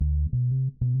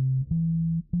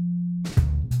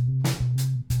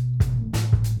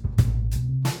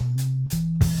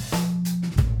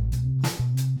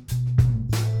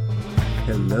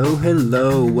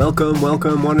Hello.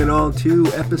 Welcome, one and all to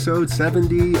episode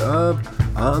 70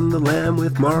 of On the Lam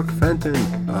with Mark Fenton.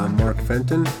 I'm Mark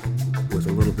Fenton with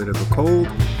a little bit of a cold,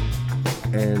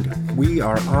 and we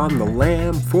are on the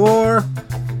lam for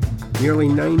nearly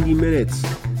 90 minutes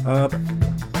of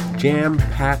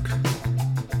jam-packed,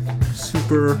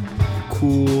 super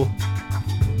cool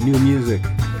new music,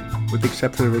 with the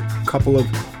exception of a couple of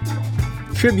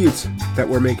tributes that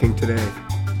we're making today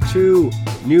to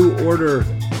New Order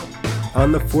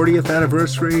on the 40th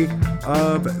anniversary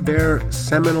of their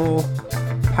seminal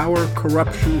Power,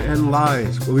 Corruption, and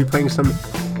Lies. We'll be playing some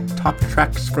top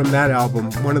tracks from that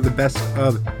album, one of the best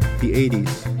of the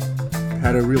 80s.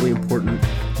 Had a really important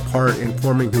part in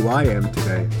forming who I am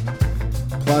today.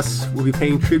 Plus, we'll be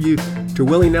paying tribute to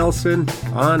Willie Nelson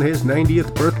on his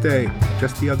 90th birthday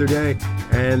just the other day,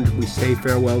 and we say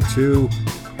farewell to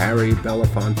Harry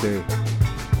Belafonte.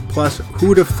 Plus, who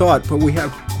would have thought, but we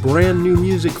have brand new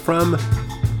music from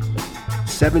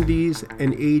 70s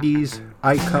and 80s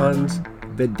icons,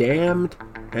 The Damned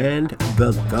and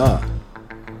The.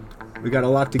 We got a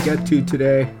lot to get to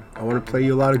today. I want to play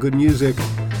you a lot of good music.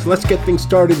 So let's get things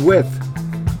started with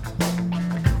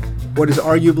what is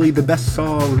arguably the best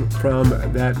song from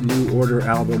that New Order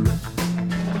album.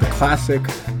 The classic,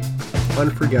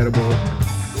 unforgettable,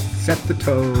 set the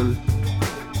tone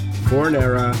for an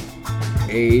era,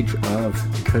 Age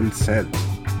of Consent.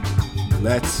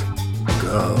 Let's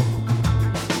go.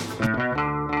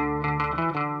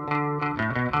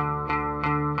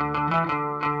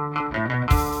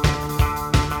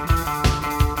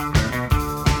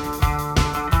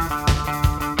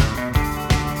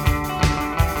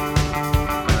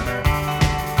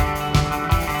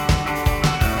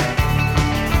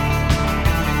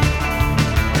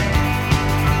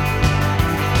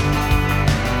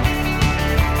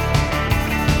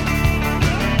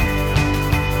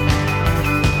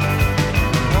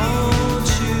 Oh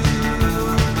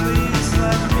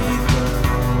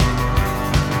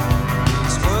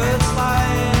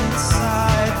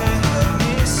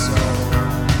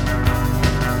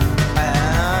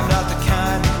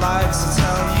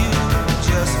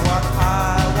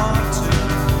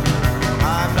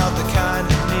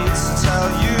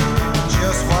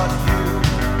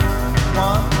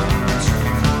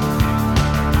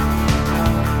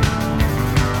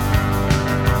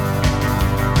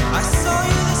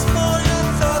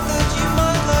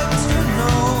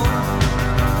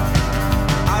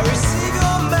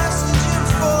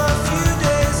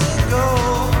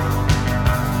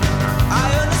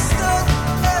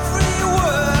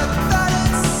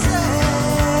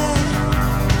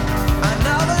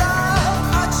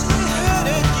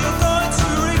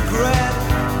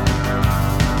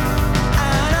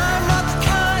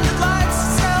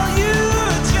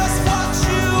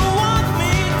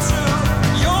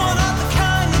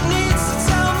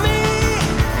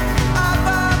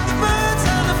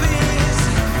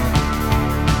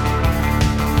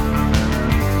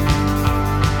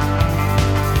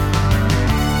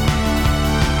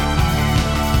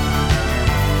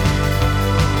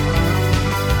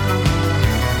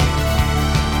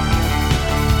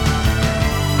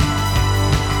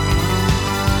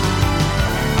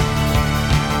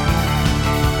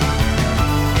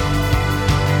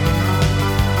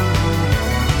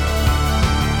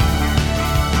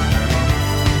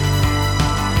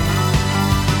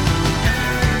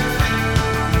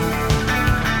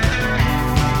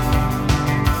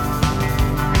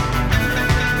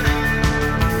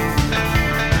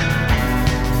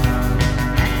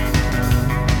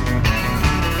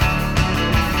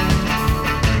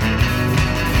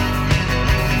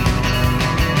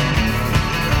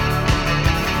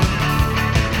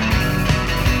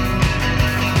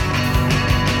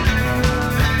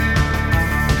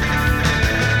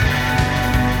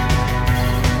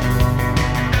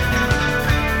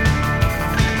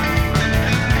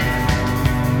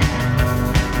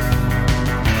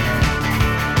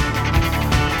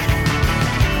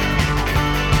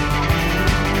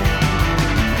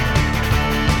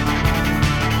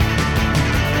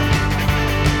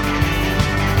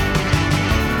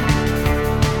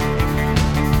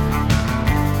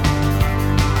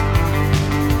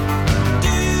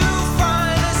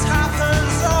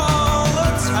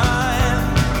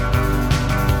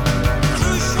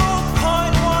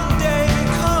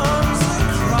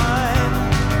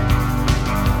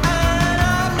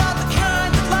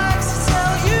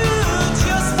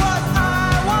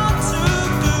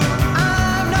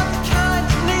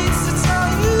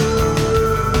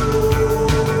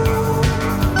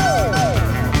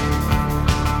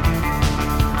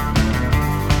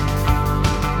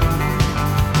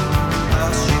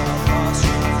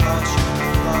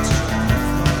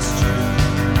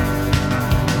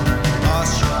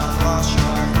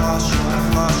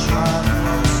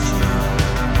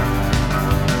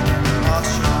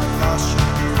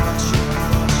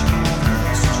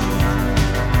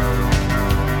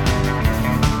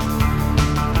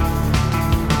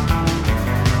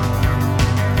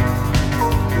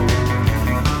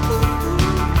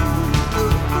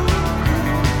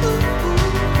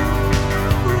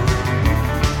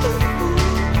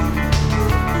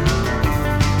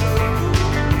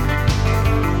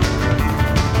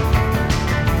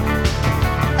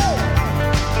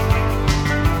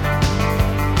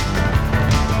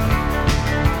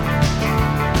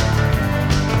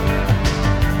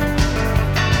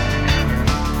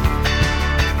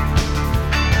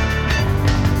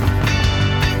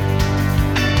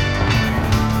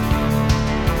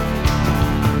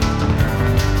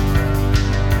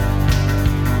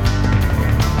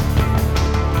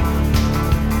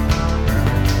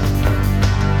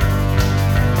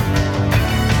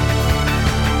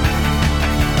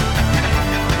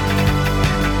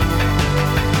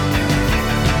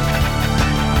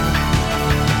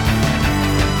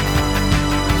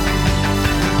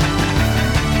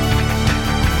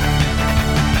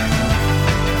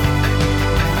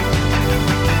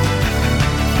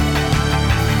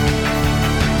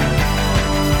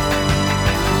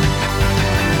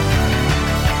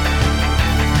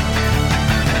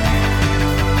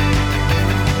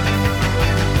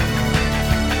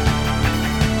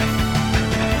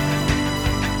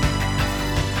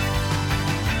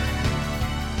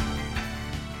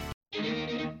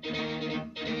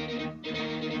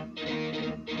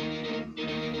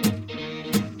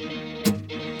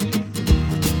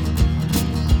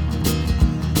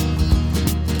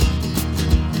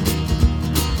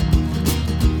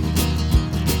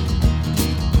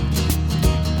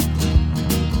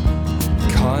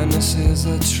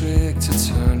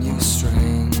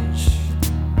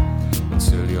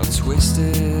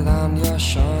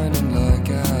shining like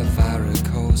a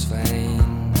varicose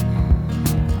vein.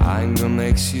 Anger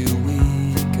makes you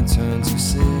weak and turns you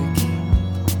sick.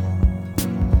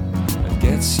 It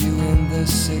gets you in the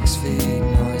 6 feet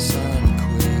nice and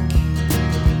quick.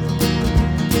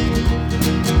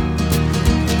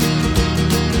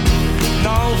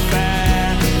 No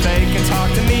fair, they can talk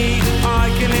to me. I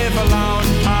can live alone,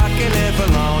 I can live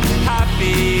alone.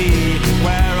 Happy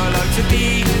where I like to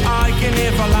be. I can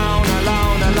live alone,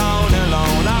 alone, alone,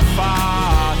 alone. I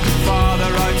fought for the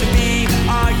right to be.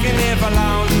 I can live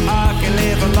alone, I can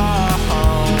live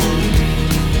alone.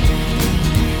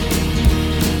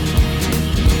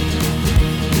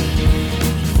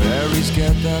 Fairies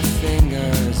get their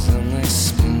fingers and they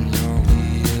spin your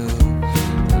wheel,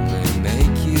 and they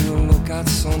make you look at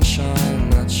sunshine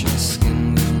that your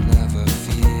skin will never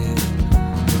feel.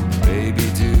 Baby,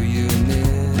 do you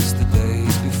miss the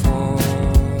days before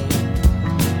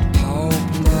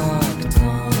hope knocked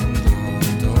on your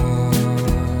door?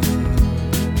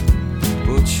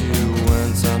 But you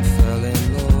went and fell in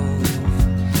love,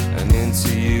 and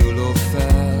into you love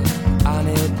fell, and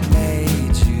it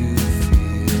made you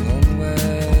feel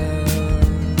unwell.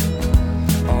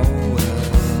 Oh well.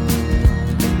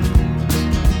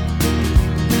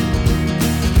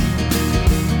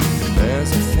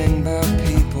 There's a thing about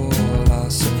people I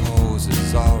suppose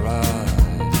is alright.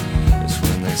 It's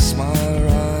when they smile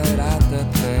right at their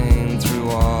pain through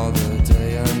all the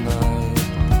day and night.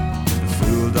 The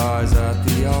fool dies at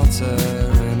the altar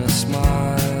in a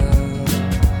smile.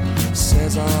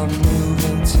 Says I'm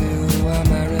moving to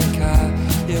America.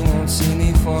 You won't see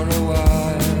me for a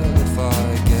while. If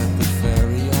I get the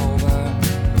ferry over,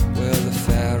 will the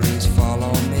fairies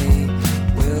follow me?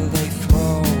 Will they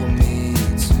throw me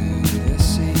to the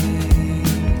sea?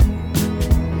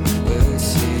 We'll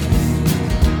see.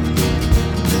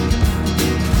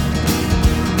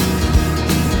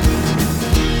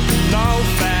 No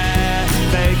fair,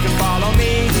 they can follow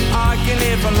me. I can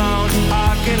live alone, I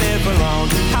can live alone.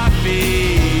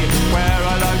 Happy where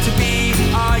I like to be.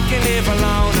 I can live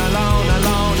alone, alone,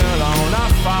 alone, alone. I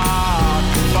fought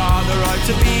for the right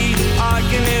to be. I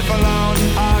can live alone,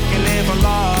 I can live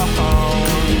alone.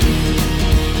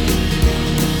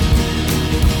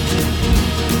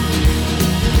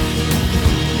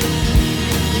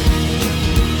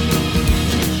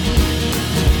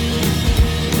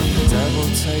 When the devil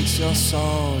takes your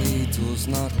soul, he does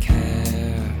not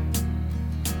care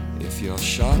if you're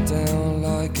shot down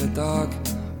like a dog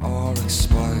or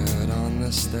expired on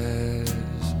the stairs.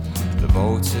 The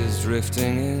boat is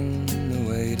drifting in, the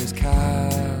weight is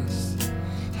cast.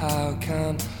 How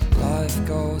can life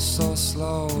go so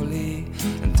slowly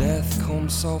and death come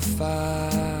so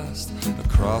fast?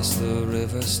 Across the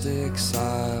river Styx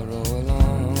I row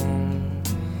along,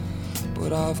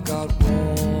 but I've got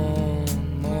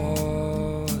one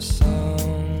more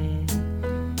song,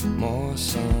 more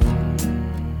song,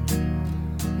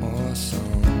 more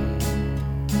song,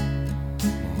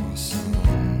 more song.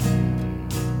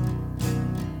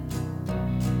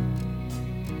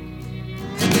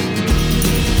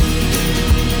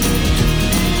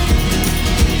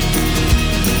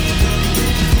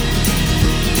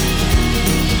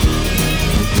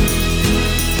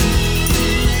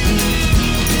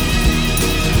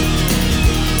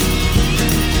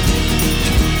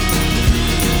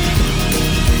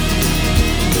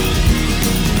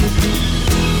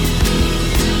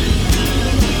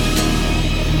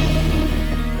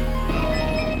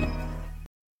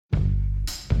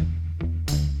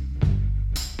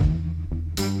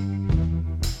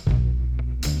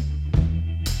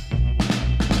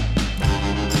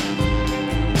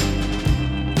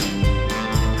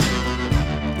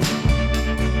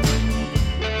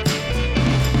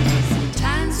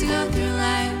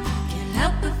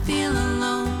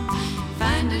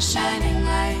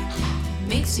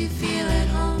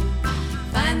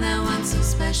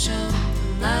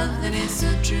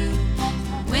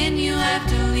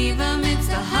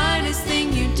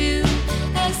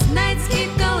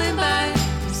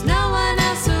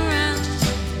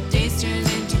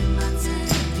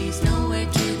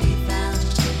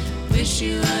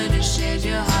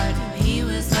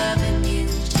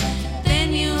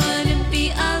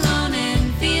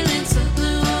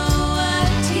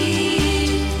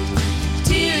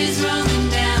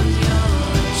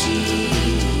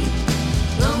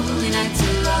 Lonely nights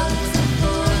are all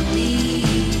for me.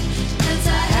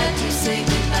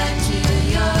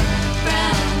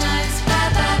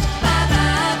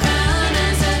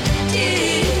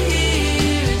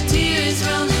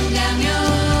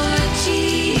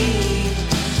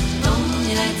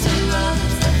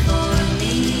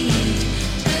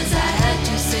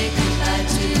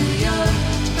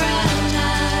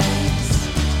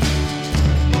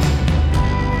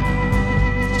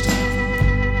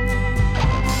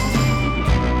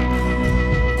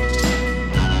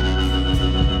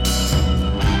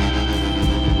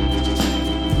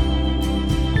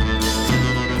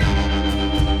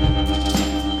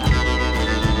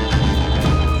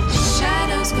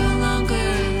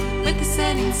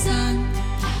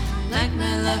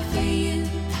 love for you.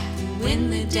 When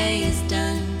the day is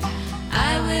done,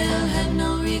 I will have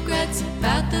no regrets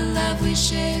about the love we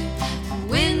share.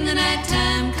 When the night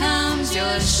time comes,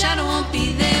 your shadow won't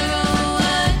be there. Oh,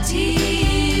 a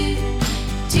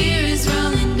tear is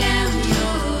rolling down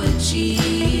your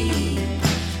cheek.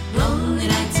 Lonely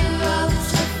nights are all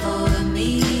that's left for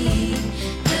me,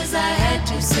 'cause I had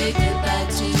to say goodbye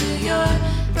to your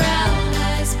brown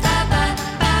eyes. Bye bye,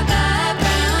 bye bye,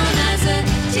 brown eyes. A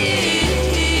tear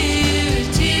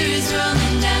is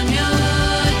rolling down your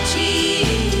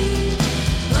cheek.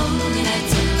 Lonely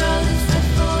nights are all that's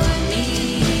left for me,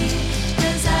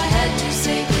 'cause I had to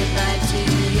say goodbye to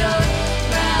your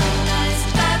brown eyes.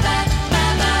 Bye bye,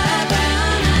 bye bye,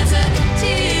 brown eyes. A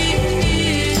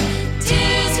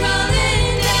tears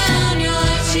rolling down your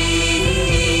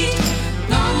cheek.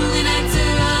 Lonely nights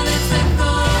are all that's left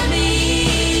for me,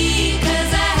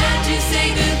 'cause I had to say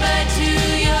goodbye to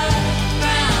your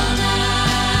brown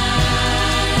eyes.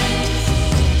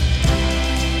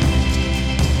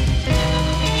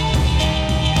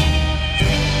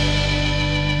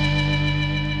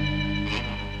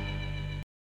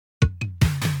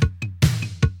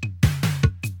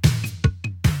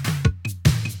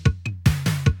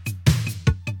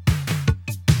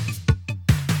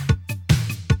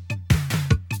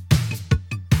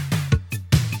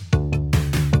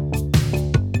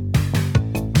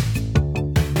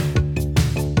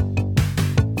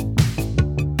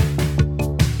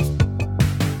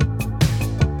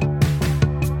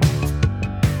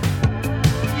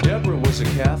 Deborah was a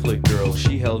Catholic girl,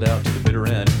 she held out to the bitter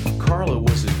end. Carla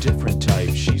was a different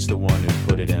type, she's the one who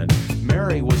put it in.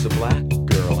 Mary was a black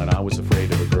girl, and I was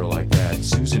afraid of a girl like that.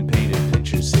 Susan painted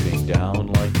pictures sitting down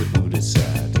like the Buddha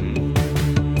sat.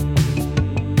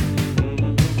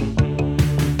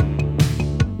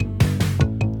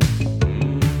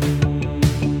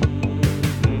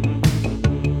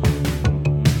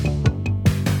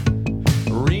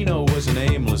 Reno was an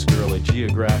aimless girl, a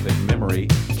geographic memory.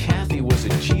 Kathy was a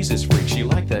Jesus freak, she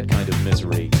liked that kind of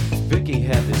misery. Vicky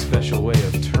had this special way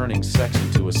of turning sex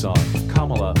into a song.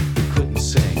 Kamala, who couldn't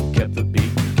sing, kept the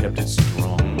beat and kept it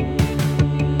strong.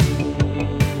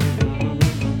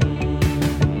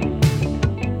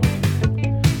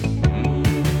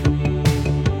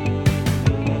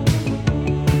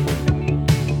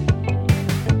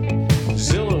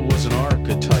 Zilla was an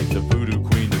archetype, the voodoo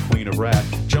queen, the queen of rap.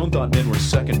 Joan thought men were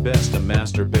second best to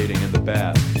masturbating in the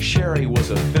bath. Sherry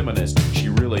was a feminist, she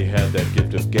really had that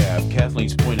gift of gab.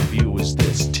 Kathleen's point of view was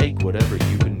this: take whatever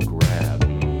you can grab.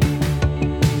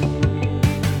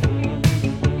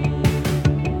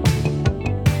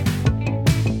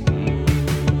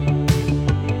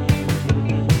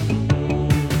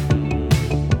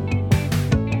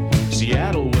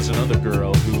 Seattle was another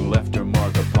girl who left her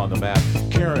mark upon the map.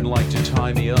 Karen liked to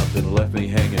tie me up and left me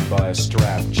hanging by a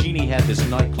strap. Jeannie had this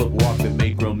nightclub walk that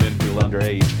made grown men feel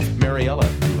underage. Mariella,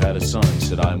 who had a son,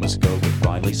 said I must go, but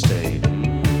finally stayed.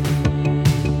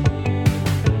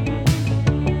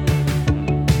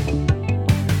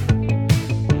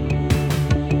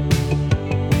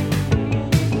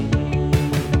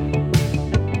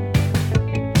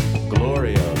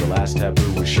 Gloria, the last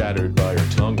taboo was shattered by her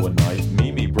tongue one night.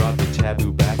 Mimi brought the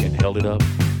taboo back and held it up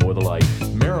for the light.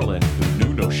 Marilyn, who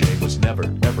knew no shame, was never,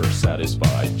 ever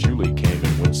satisfied. Julie came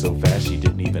and went so fast she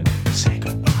didn't even say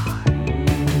goodbye.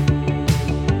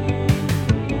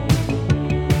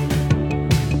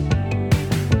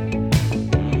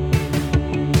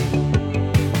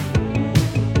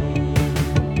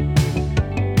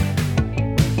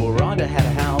 Well, Rhonda had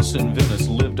a house in Venice,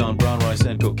 lived on brown rice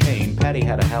and cocaine. Patty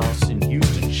had a house in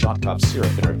Houston, shot cop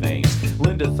syrup in her veins.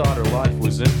 Linda thought her life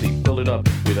was empty, filled it up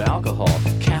with alcohol.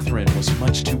 Catherine was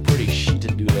much too pretty, she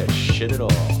didn't do that shit at all.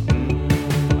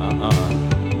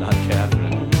 Not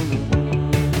Catherine.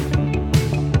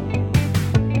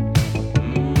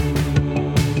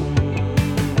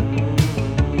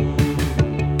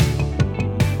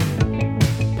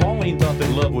 Pauline thought that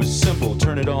love was simple,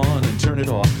 turn it on and turn it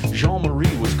off.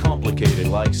 Jean-Marie was complicated,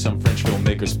 like some French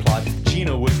filmmaker's plot.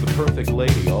 Gina was the perfect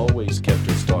lady, always kept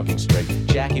her stalking straight.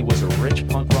 Jackie was a rich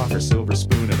punk rocker, silver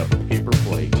spoon and a paper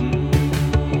plate.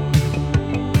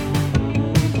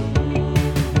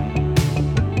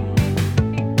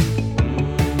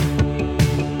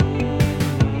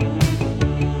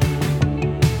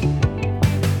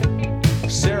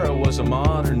 Sarah was a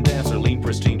modern dancer, lean,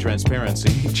 pristine transparency.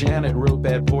 Janet wrote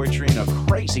bad poetry in a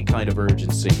crazy kind of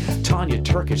urgency. Tanya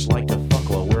Turkish liked to fuck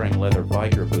while wearing leather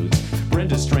biker boots.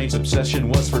 Brenda's strange obsession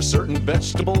was for certain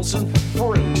vegetables and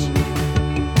fruit.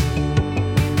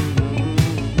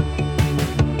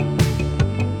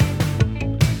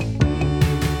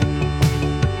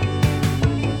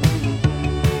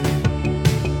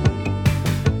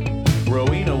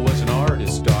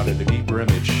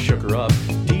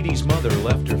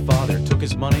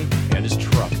 money and his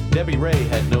truck. Debbie Ray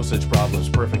had no such problems,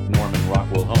 perfect Norman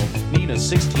Rockwell home. Nina,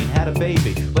 16, had a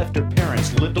baby, left her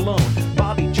parents, lived alone.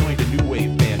 Bobby joined a new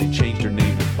wave band and changed her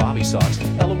name to Bobby Sox.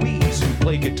 Eloise, who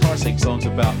played guitar, sang songs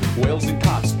about whales and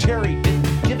cops. Terry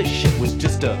didn't give a shit, was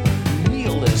just a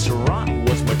nihilist. Ronnie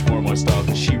was much more my style,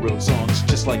 cause she wrote songs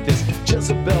just like this.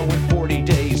 Jezebel went 40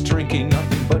 days drinking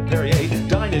nothing but Perrier.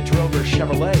 Dinah drove her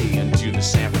Chevrolet into the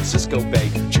San Francisco Bay.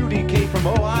 Judy came from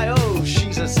Ohio,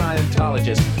 she's a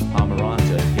Scientologist.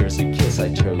 Amaranta, here's a kiss,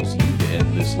 I chose you to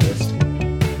end this list.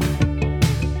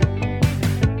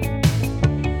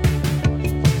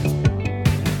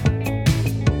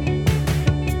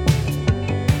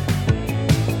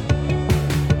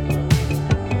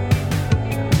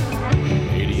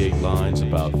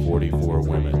 About 44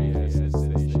 women.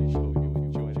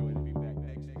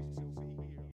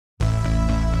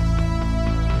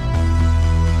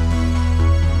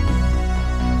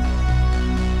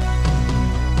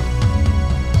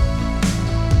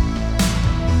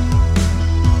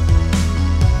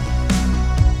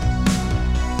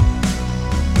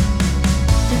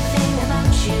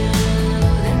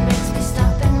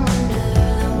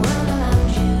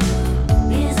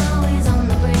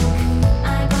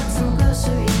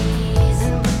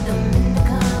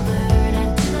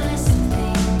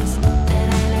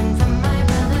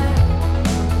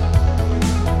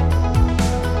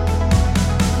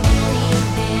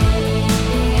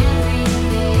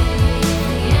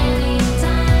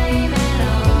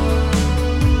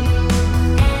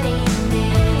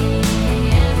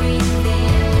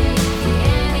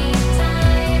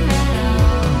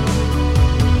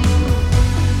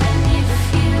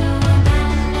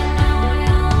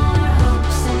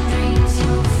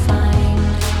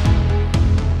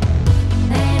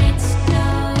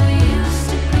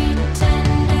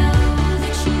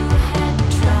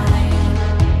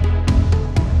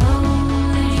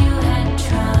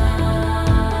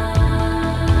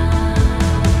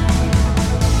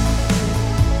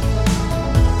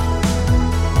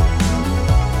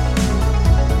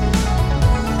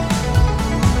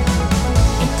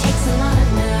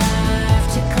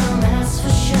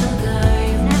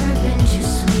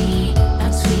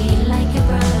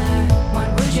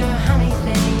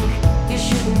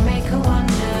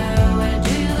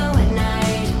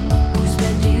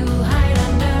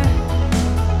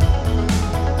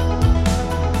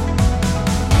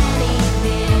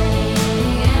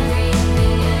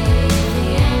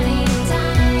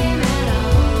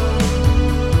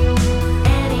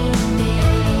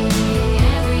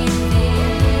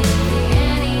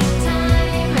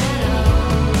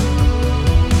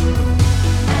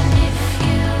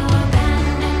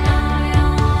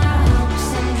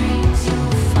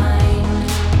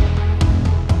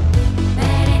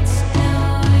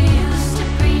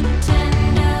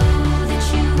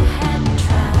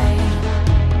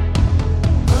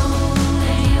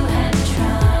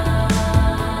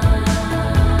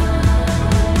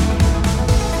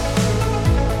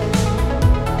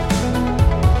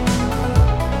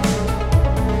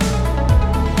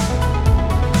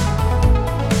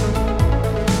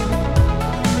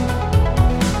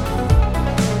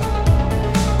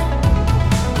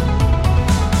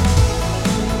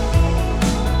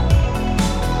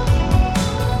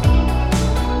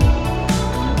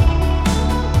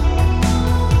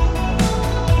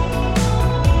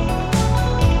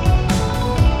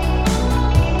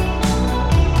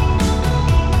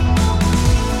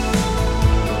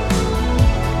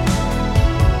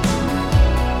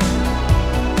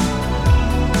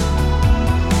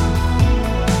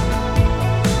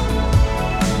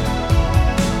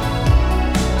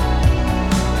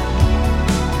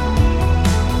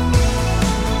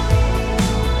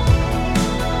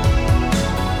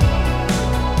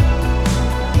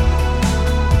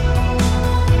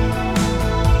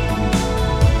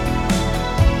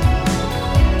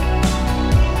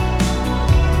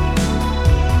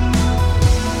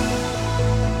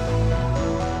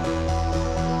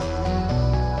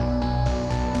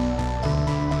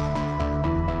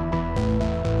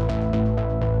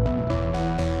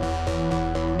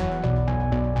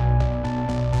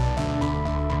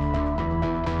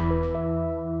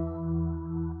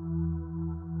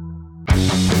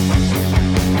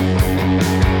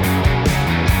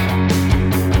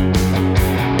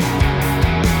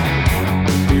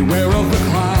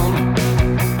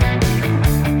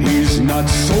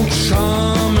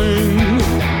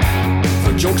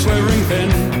 jokes wearing thin.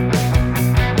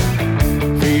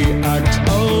 The act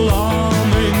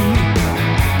alarming.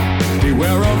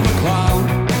 Beware of the clown,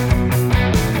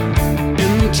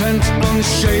 intent on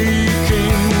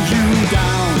shaking you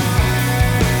down.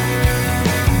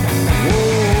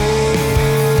 Whoa.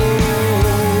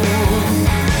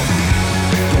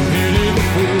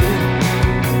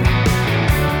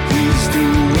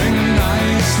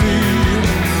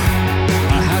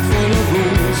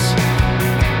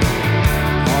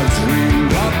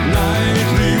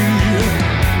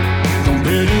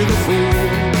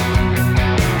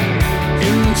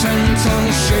 intense on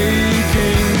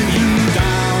shaking you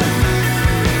down.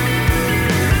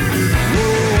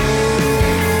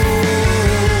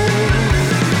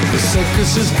 The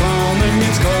circus is coming,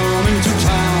 it's coming to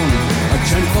town. A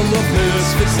tent full of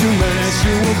misfits to mess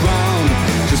you around.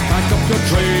 Just pack up your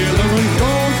trailer and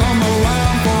don't come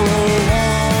around for a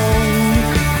long,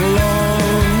 long,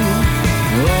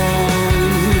 long,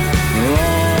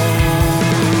 long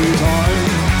time.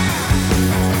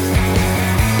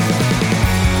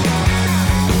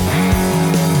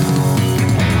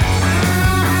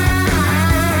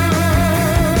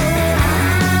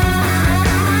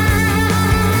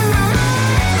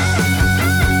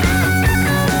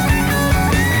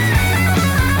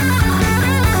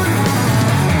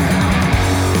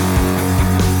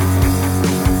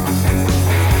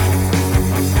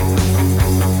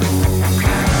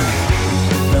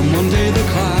 One day the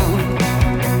clown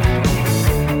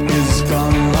is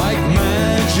gone like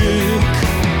magic,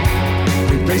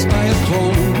 replaced by a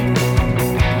clone,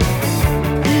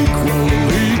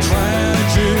 equally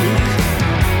tragic.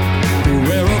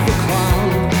 Beware of the clown,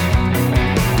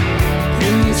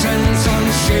 intense on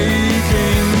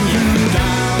shaking you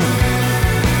down.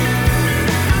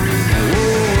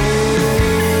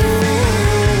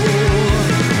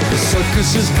 The circus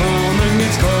is coming,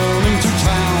 it's coming to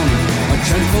town. A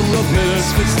tent full of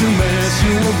misfits to mess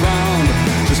you around.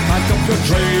 Just pack up your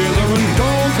trailer and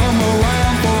don't come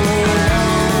around for a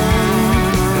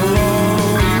long,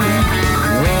 long,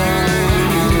 long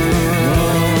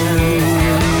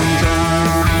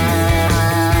time.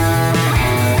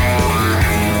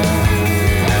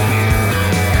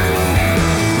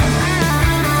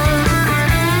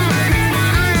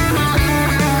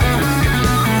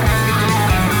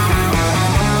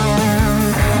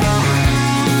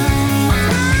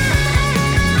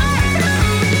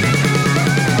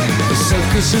 The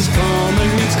circus is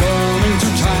coming, it's coming to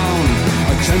town.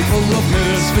 A tent full of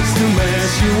misfits to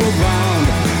mess you around.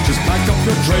 Just pack up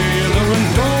your trailer and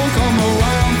don't come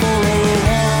around for a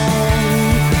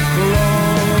long,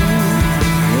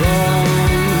 long, long,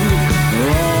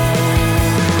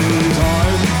 long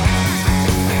time.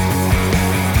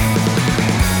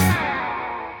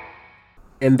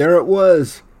 And there it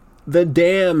was, The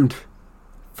Damned,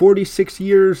 46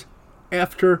 years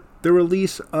after the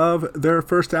release of their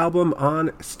first album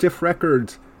on Stiff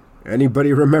Records.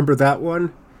 Anybody remember that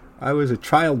one? I was a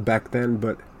child back then,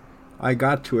 but I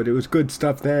got to it. It was good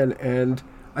stuff then, and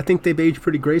I think they've aged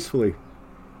pretty gracefully.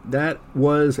 That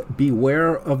was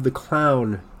Beware of the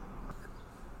Clown,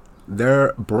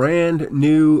 their brand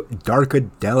new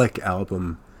Darkadelic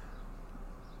album.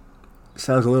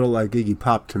 Sounds a little like Iggy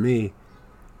Pop to me.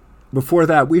 Before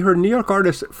that, we heard New York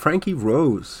artist Frankie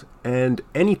Rose and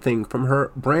Anything from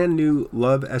her brand new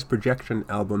Love as Projection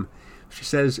album. She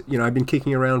says, I've been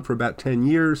kicking around for about 10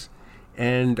 years,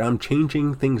 and I'm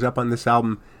changing things up on this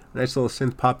album. Nice little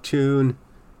synth pop tune,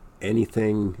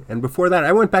 Anything. And before that,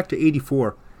 I went back to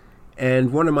 84,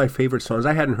 and one of my favorite songs,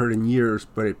 I hadn't heard in years,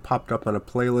 but it popped up on a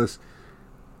playlist,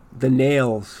 The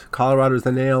Nails, Colorado's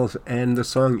The Nails, and the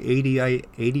song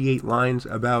 88 Lines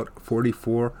About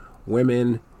 44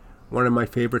 Women. One of my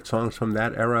favorite songs from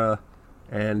that era,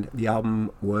 and the album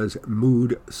was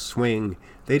Mood Swing.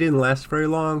 They didn't last very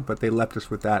long, but they left us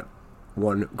with that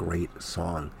one great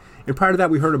song. And prior to that,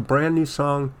 we heard a brand new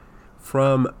song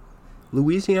from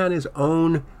Louisiana's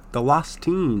own The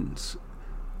Lostines.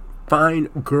 Fine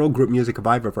girl group music if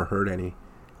I've ever heard any.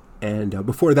 And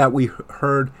before that, we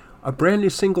heard a brand new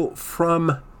single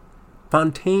from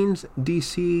Fontaine's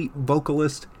DC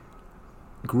vocalist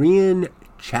Grian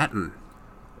Chatten,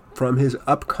 from his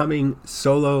upcoming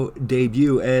solo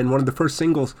debut, and one of the first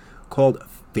singles called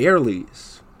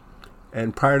FAIRLIES.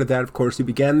 And prior to that, of course, he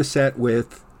began the set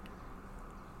with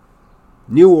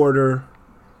New Order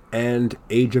and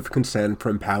Age of Consent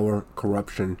from Power,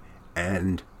 Corruption,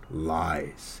 and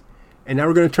Lies. And now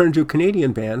we're going to turn to a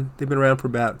Canadian band. They've been around for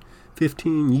about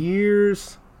 15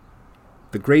 years.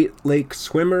 The Great Lake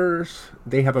Swimmers.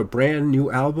 They have a brand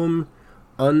new album,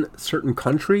 Uncertain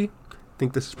Country. I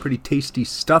think this is pretty tasty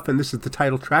stuff, and this is the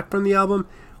title track from the album.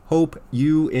 Hope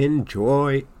you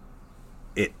enjoy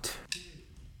it.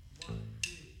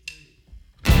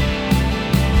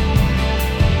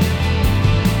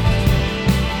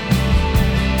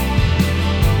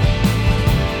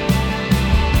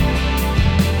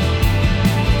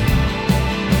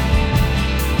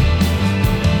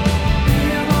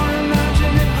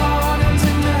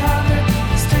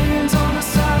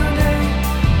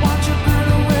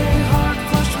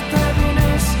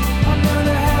 Under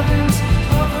the heavens,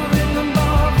 hovering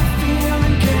above the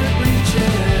feeling can't reach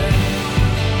it.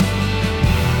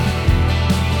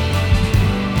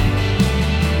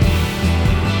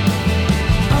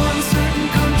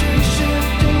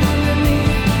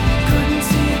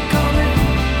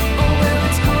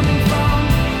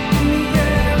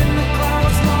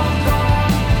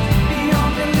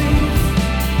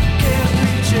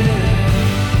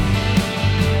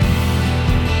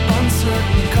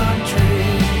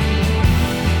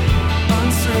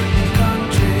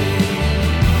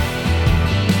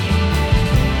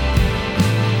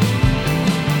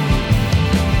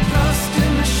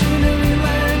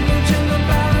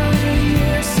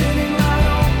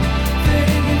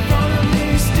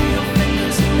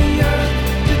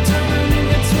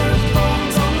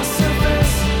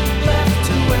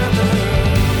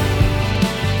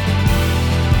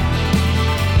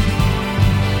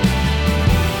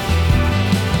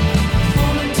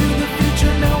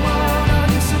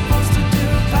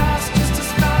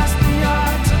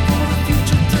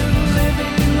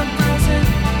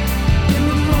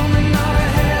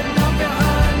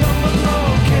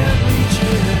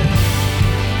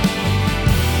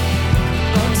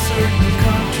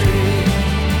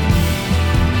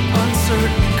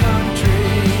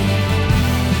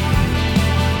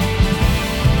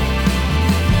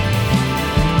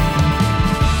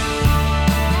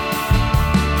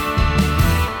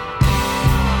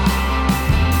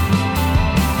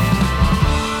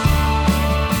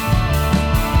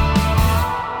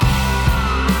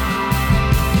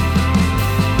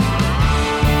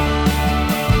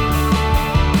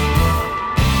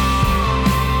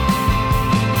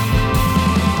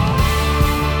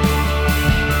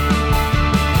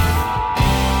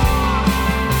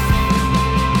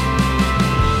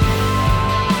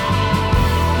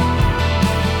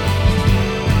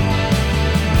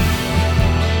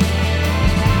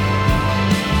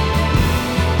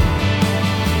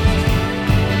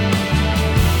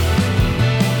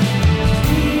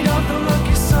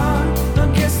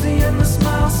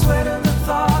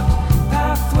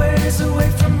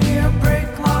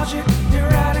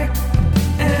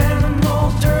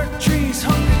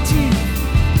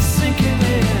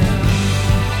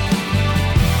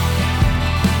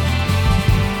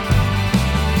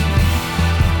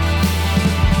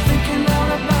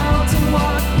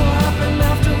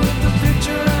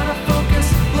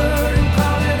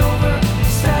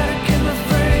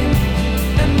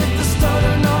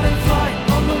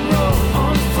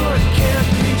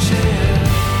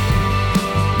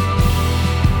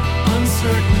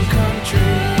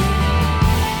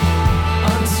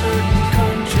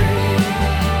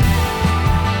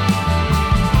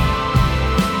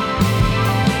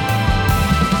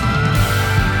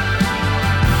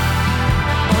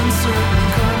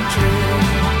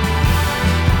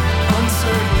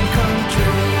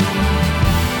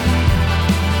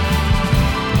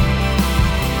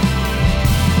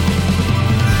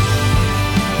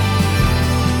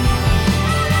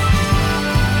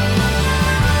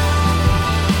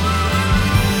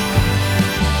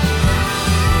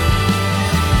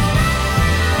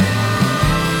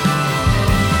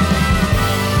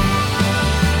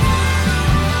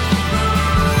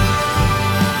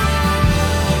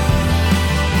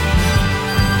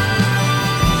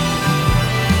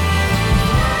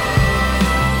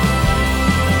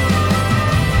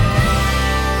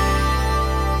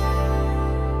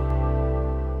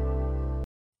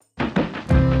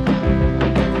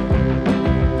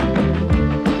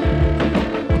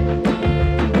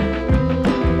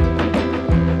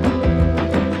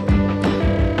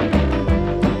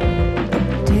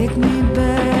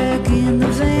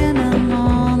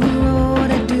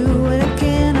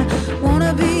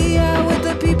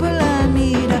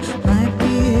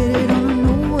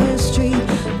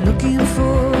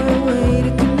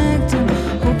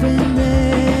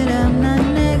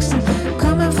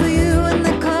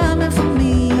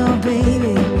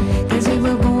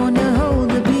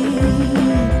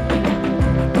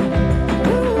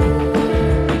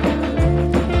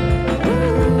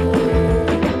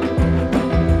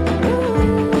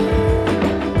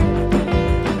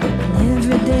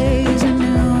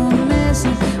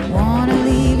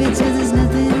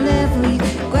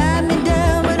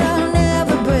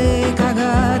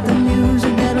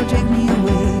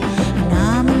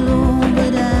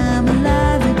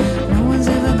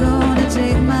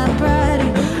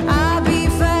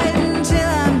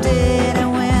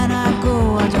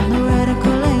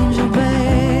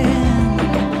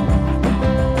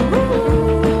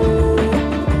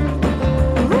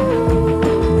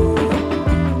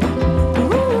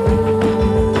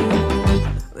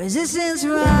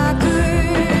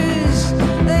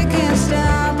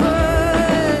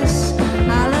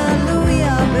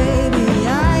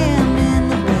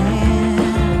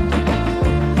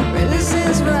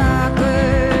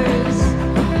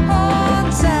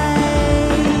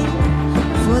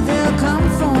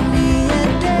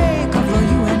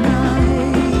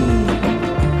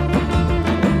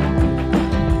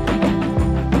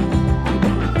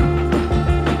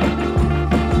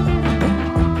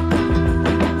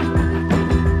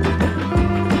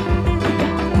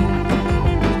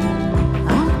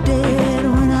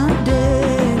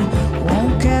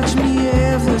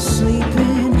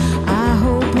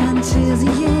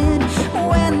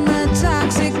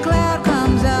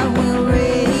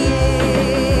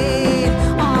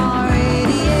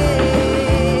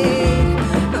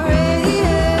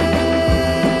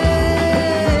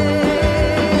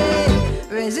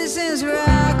 Resistance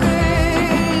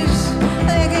rockers,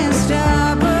 they can't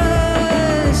stop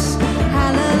us.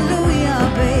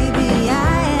 Hallelujah, baby,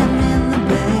 I am in the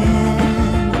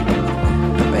band.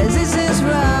 Resistance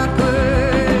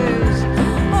rockers,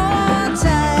 hold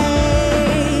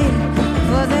tight,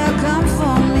 for there'll come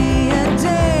for me a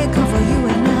day, come for you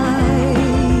and I.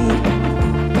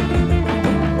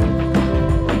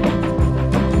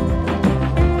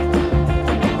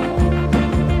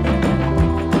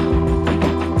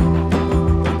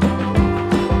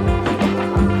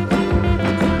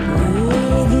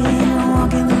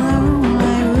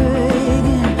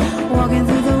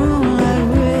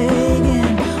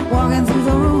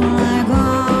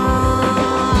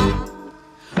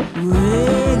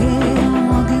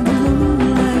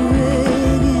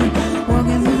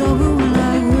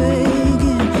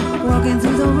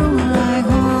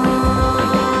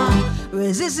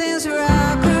 Resistance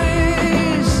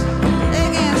rockers, they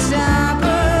can't stop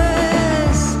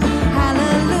us.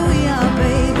 Hallelujah,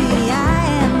 baby, I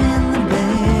am in the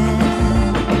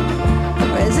band.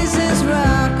 Resistance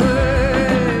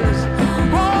rockers,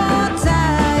 hold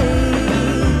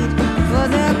tight, for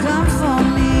they'll come for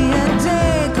me a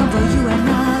day, come for you and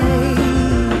I.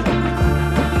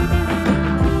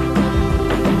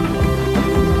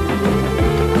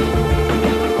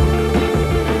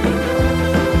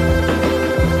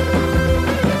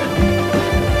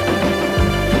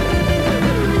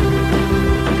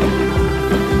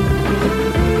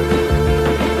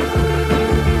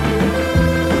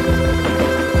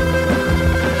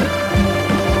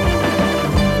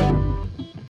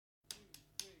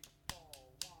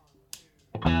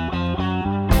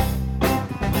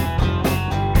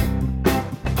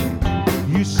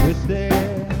 You sit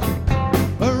there,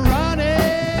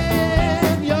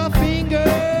 running your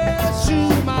fingers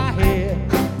through my hair.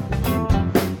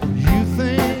 You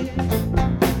think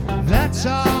that's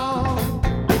all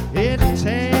it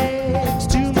takes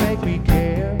to make me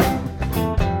care.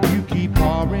 You keep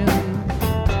pouring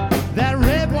that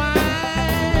red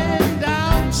wine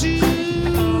down to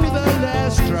the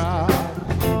last drop,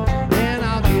 and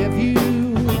I'll give you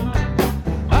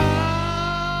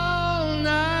all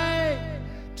night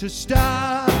to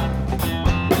stop.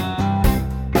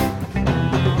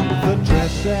 The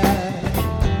dress that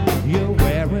you're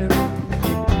wearing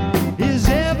is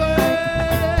ever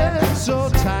so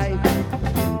tight.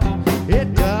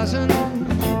 It doesn't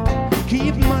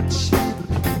keep much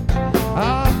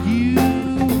of you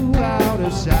out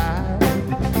of sight.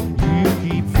 You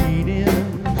keep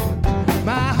feeding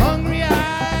my hungry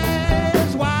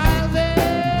eyes while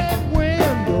they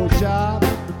window shop,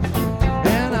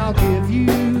 and I'll give you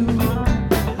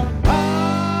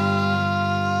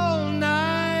all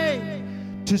night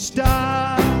to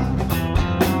stop.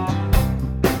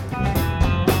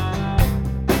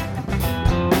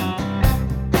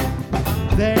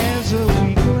 There's a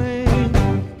weak link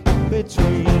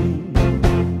between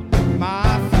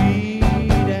my feet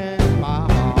and my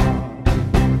heart.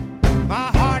 My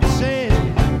heart said,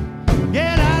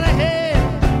 get out of here,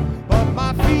 but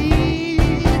my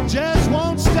feet just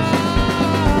won't start.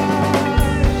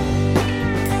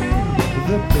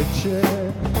 The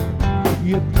picture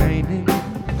you're painting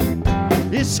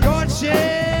is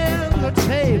scorching the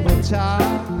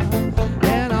tabletop,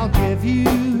 and I'll give you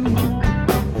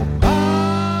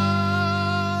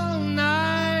all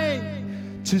night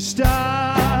to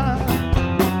stop.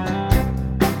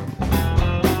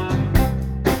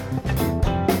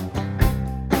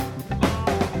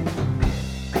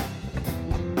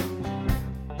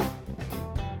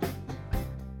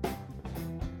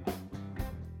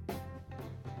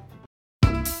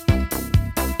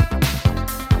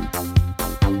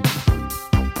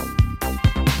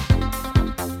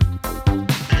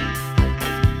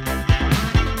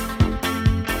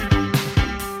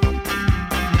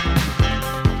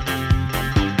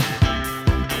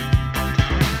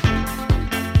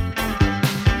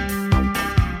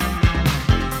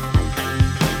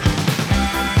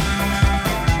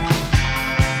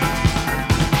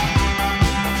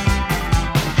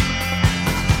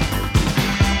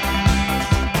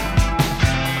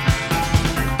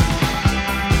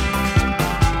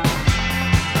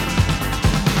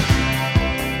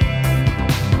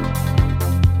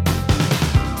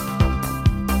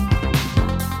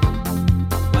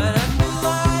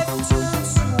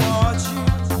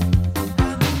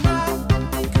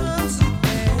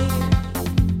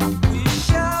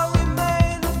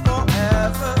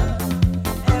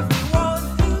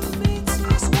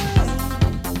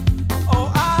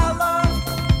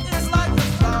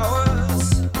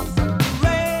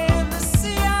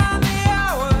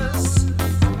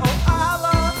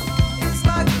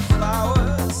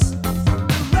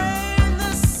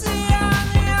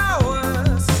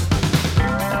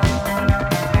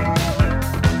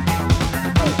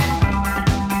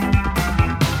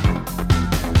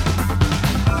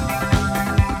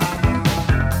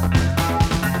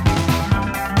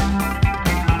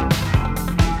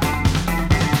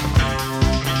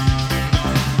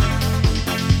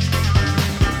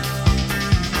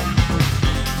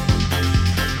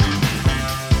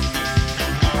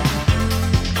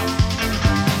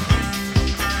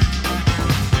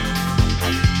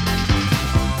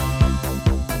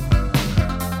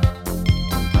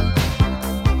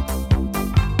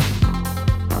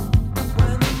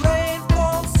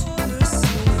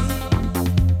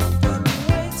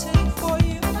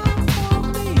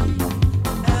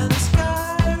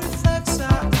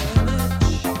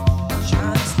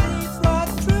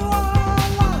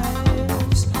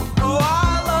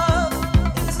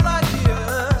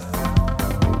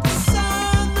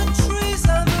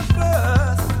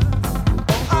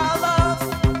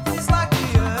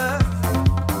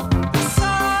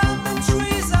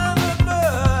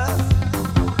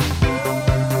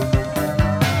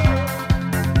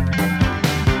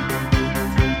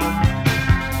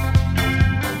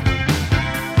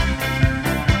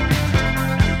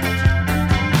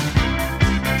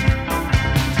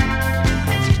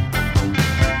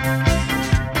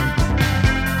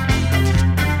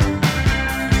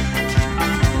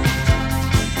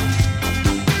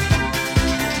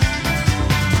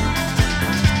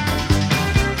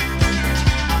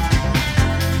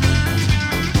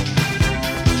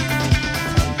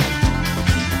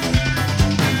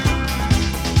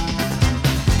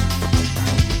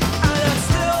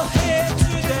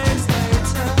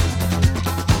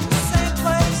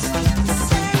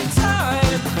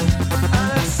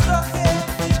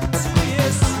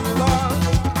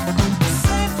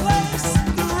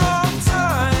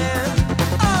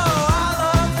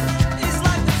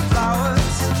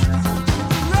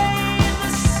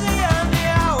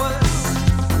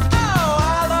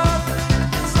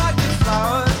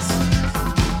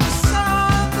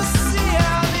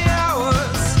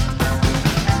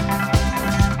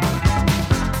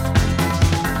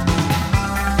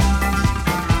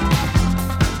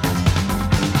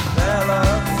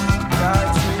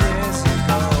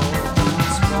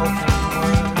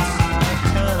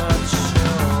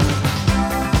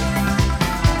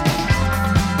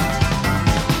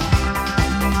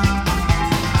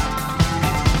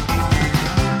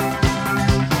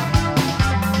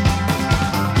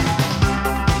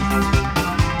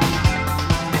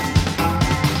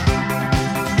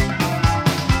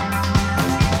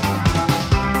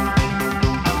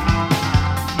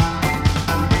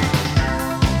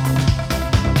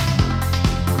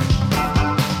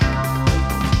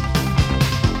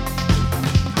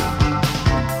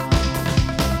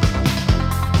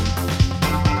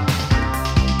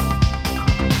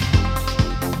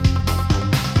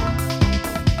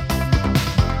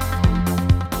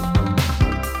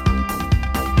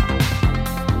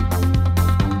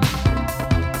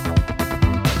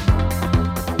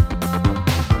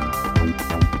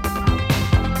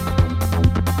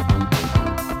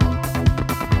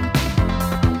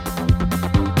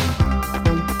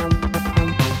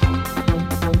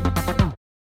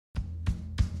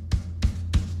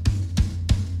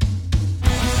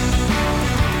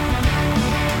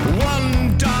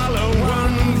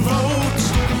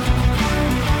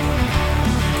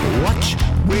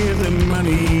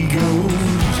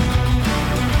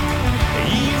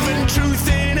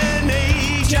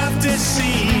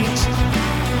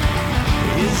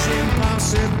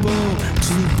 impossible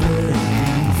to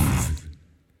believe,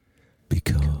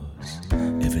 because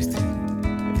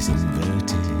everything is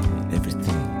inverted,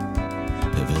 everything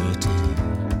perverted.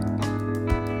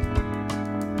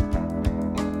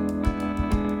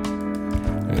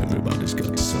 Everybody's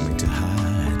got something to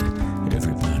hide,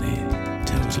 everybody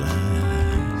tells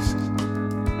lies.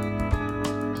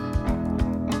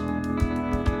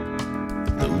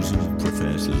 Those who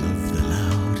profess love the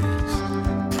loudest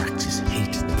practice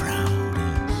hate the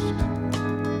proudest.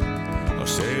 I'll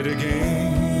say it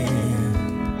again.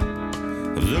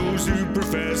 Those who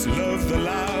profess love the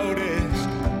loudest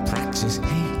practice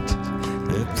hate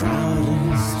the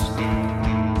proudest.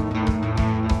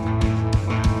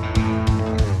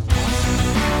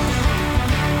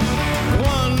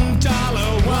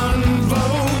 $1, 1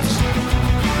 vote.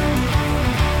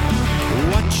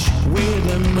 Watch where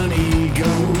the money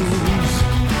goes.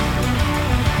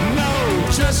 No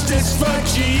justice for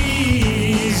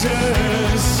Jesus,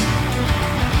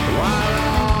 while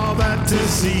all the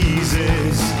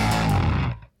diseases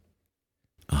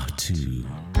are too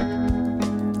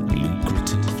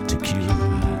lucrative to cure,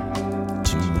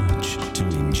 too much to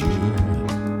endure.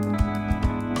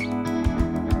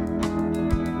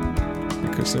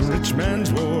 Because a rich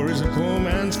man's war is a poor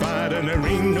man's fight, and there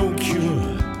ain't no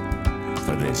cure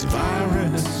for this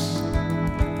virus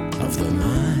of the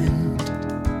mind.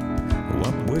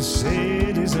 What was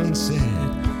said is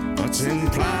unsaid, what's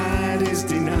implied is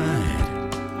denied.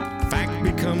 Fact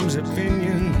becomes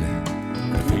opinion,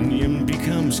 opinion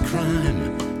becomes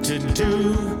crime. To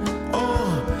do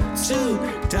or to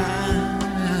die,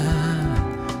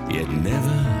 yet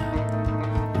never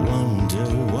wonder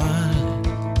why.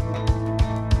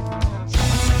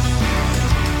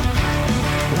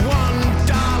 $1,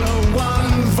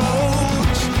 1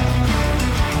 vote.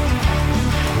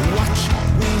 Watch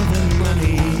where the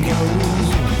money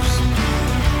goes.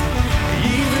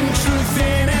 Even truth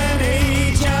in an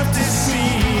age of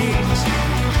deceit,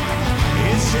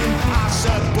 it's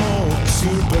impossible to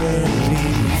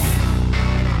believe.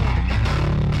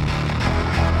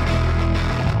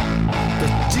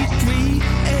 But did we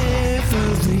ever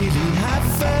really have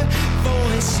a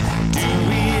voice? Do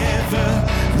we ever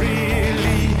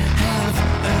really have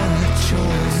a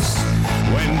choice?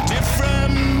 When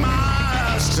different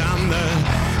masks on the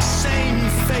same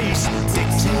face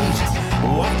dictate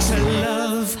what to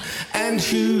love and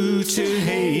who to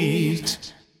hate.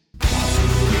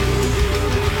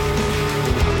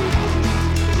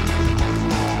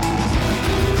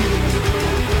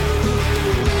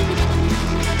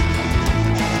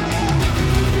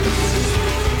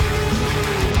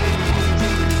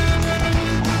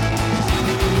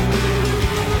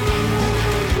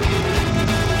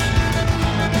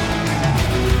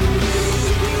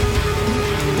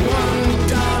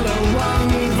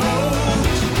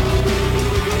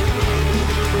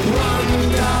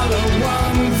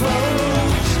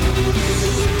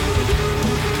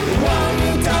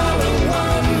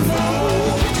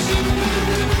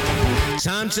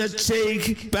 Time to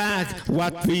take back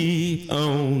what we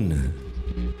own.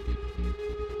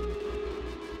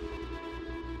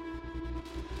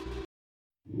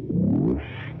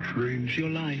 Change your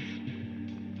life.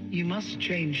 You must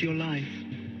change your life.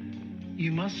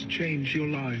 You must change your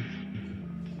life.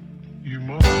 You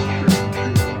must change your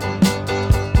life.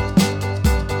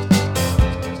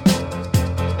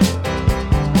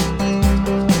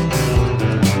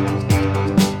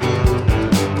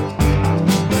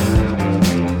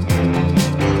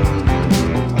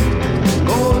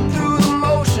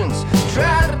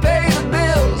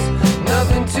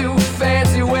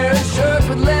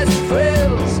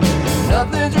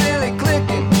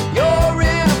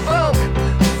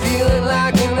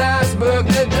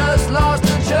 Lost a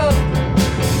chunk.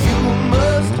 You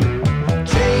must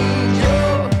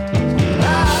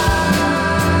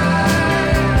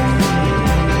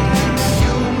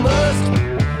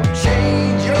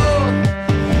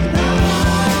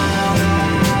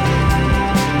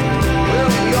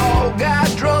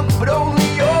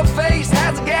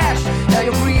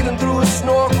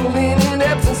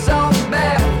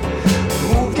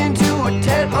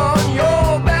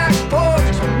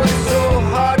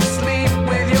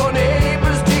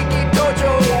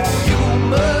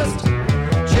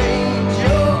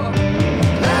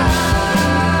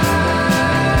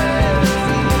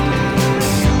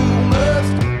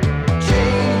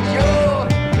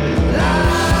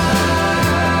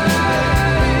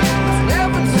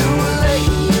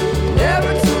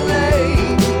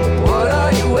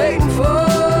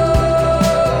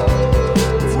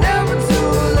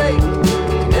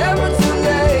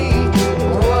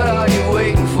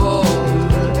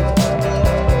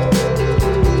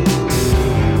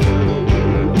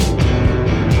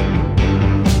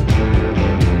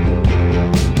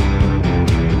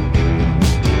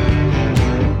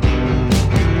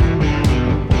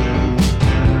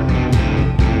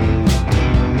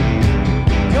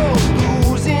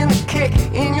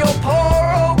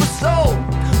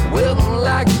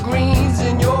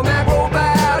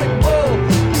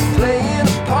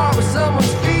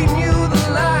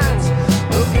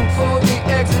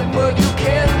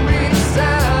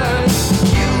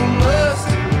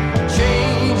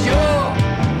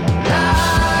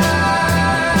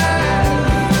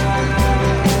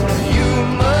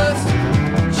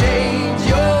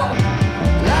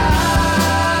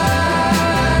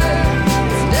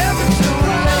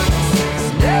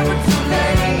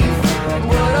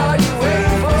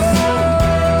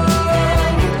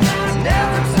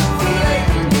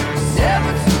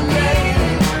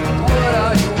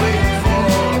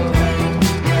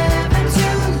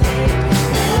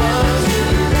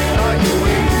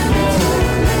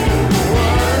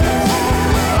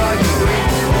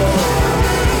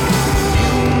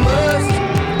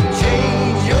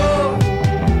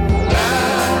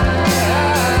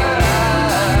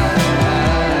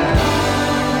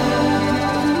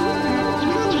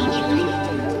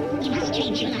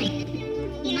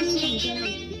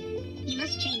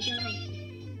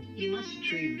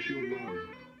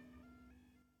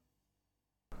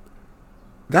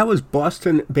That was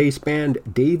Boston-based band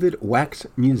David Wax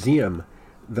Museum,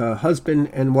 the husband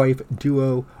and wife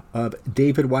duo of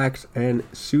David Wax and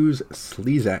Suze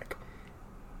Slezak,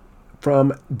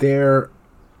 from their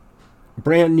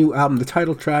brand new album, the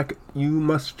title track, You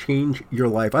Must Change Your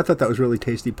Life. I thought that was really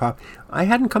tasty pop. I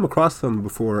hadn't come across them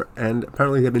before, and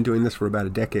apparently they've been doing this for about a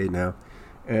decade now.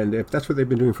 And if that's what they've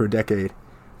been doing for a decade,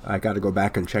 I got to go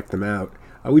back and check them out.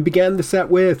 We began the set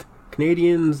with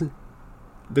Canadians,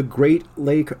 the Great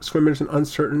Lake Swimmers in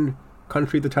Uncertain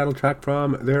Country, the title track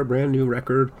from their brand new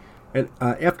record. And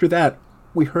after that,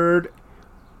 we heard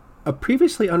a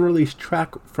previously unreleased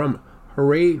track from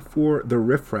Hurray for the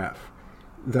Riff,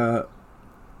 the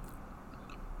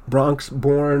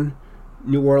Bronx-born,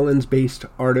 New Orleans-based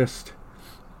artist,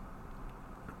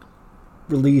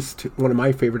 released one of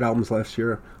my favorite albums last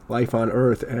year, Life on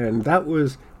Earth, and that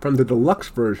was from the deluxe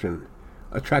version,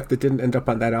 a track that didn't end up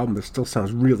on that album that still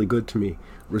sounds really good to me,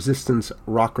 Resistance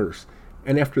Rockers.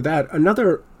 And after that,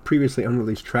 another previously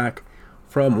unreleased track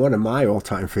from one of my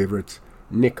all-time favorites,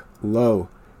 Nick Lowe.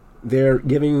 They're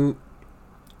giving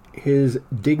his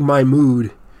Dig My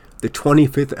Mood the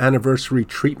 25th anniversary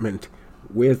treatment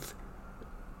with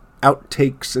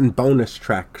outtakes and bonus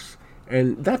tracks.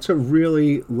 And that's a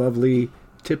really lovely,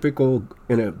 typical,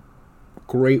 in a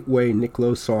great way, Nick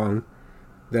Lowe song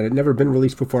that had never been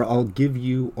released before, I'll Give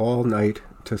You All Night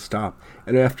to Stop.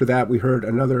 And after that, we heard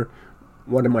another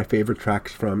one of my favorite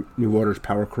tracks from New Order's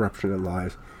Power, Corruption, and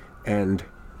Lies, and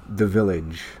The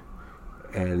Village.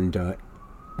 And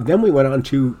then we went on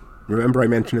to, remember I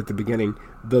mentioned at the beginning,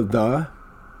 The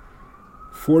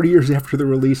 40 years after the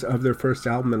release of their first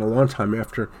album and a long time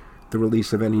after the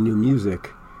release of any new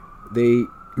music,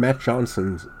 Matt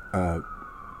Johnson's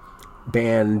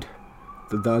band,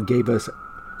 The gave us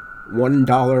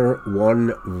 $1,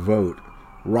 1 vote.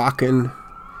 Rockin',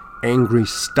 angry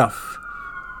stuff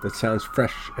that sounds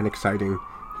fresh and exciting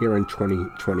here in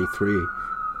 2023.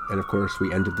 And of course,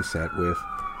 we ended the set with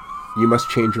You Must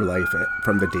Change Your Life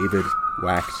from the David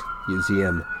Wax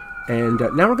Museum. And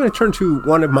now we're going to turn to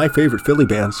one of my favorite Philly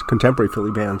bands, contemporary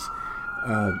Philly bands,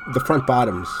 the Front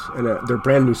Bottoms, and their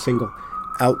brand new single,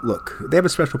 Outlook. They have a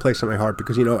special place in my heart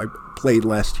because, I played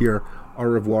last year Au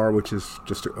Revoir, which is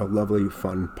just a lovely,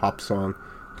 fun pop song.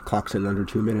 It clocks in under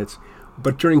 2 minutes.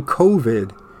 But during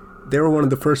COVID, they were one of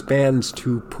the first bands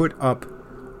to put up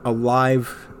a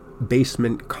live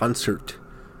basement concert.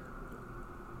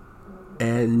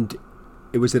 And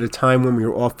it was at a time when we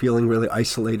were all feeling really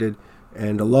isolated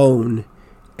and alone.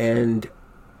 And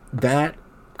that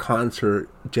concert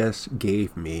just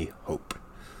gave me hope.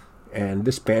 And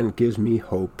this band gives me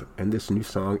hope. And this new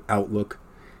song, Outlook,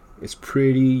 is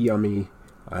pretty yummy.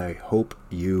 I hope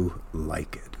you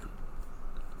like it.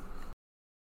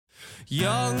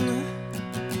 Young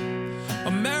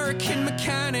American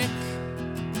mechanic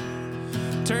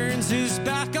turns his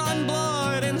back on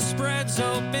blood and spreads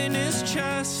open his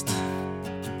chest.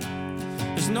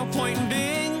 There's no point in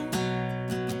being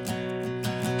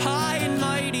high and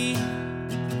mighty,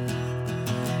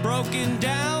 broken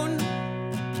down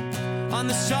on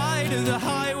the side of the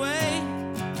highway.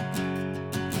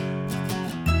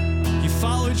 You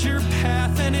followed your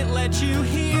path and it led you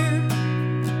here.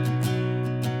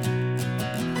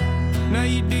 Now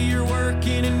you do your work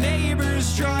in a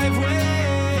neighbor's driveway.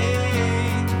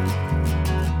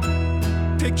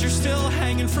 Picture still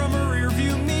hanging from a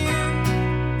rearview mirror.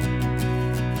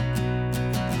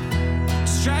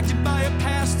 Distracted by a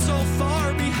past so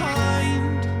far behind.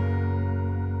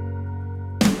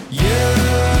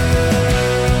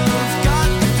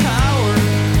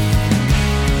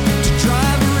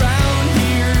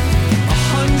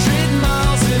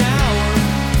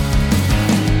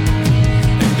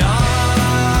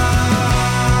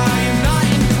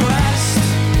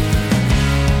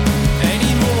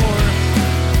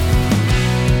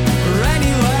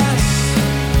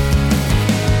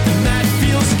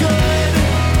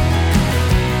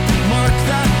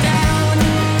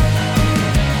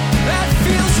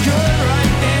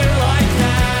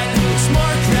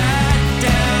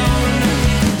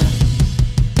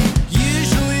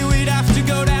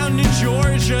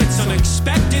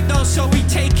 So we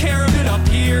take care of it up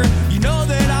here. You know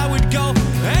that I would go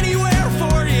anywhere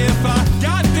for you if I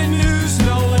got the news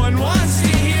no one wants to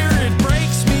hear. It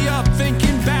breaks me up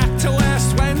thinking back to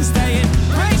last Wednesday. It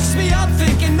breaks me up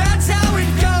thinking that's how it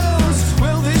goes.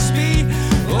 Will this be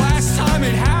the last time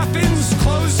it happens?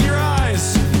 Close your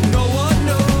eyes. No one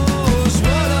knows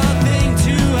what a thing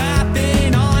to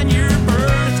happen on your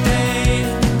birthday.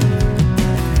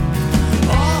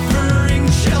 Offering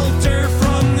shelter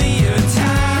from the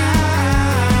attack.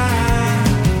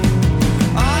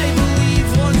 I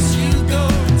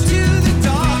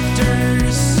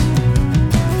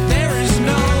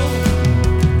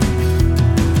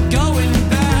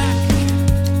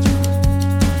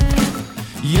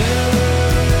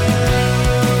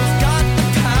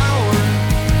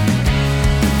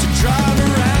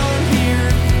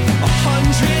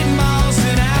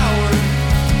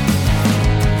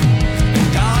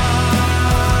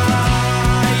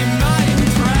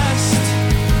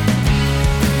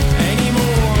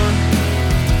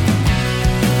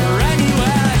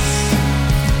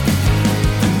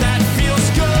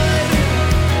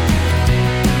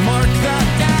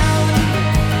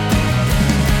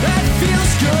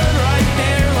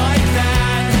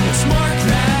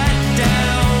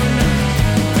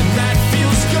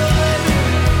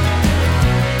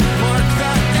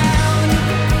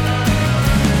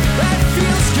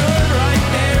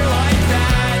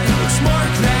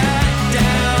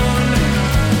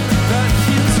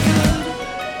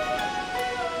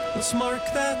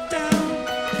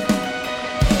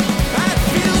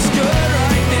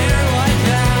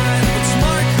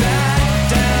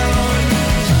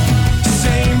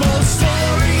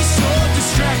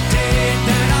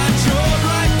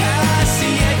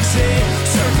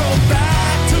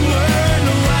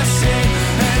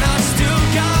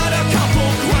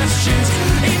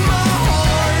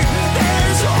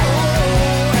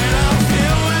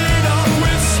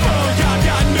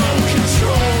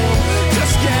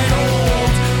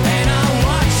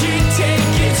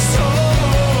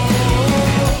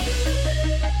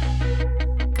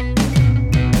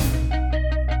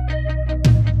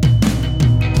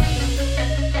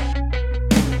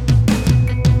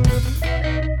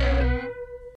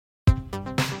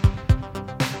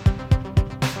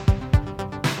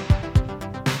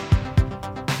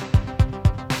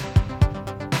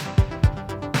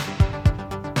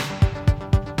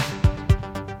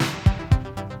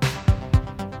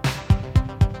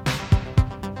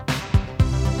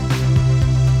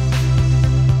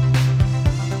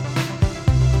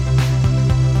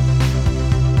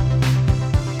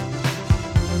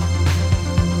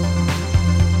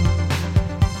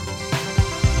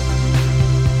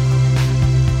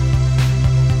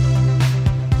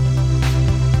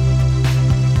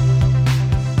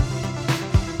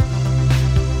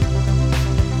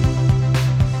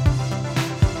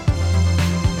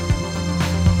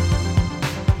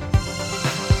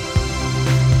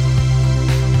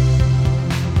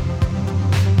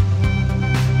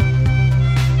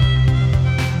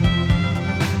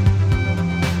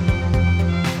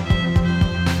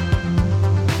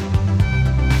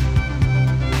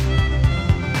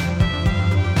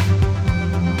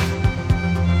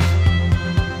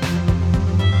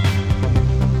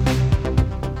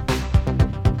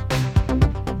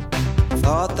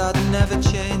thought that never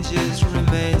changes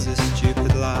remains a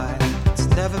stupid lie. It's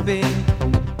never been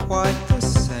quite the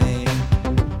same.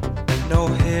 No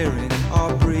hearing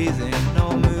or breathing,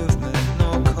 no movement,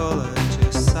 no color,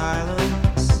 just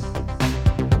silence.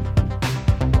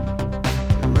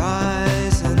 The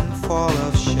rise and fall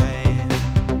of shame,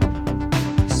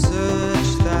 search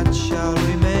that shall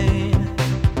remain.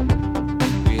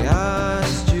 We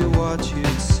asked you what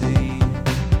you'd seen.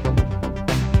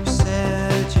 You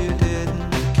said you didn't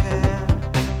care.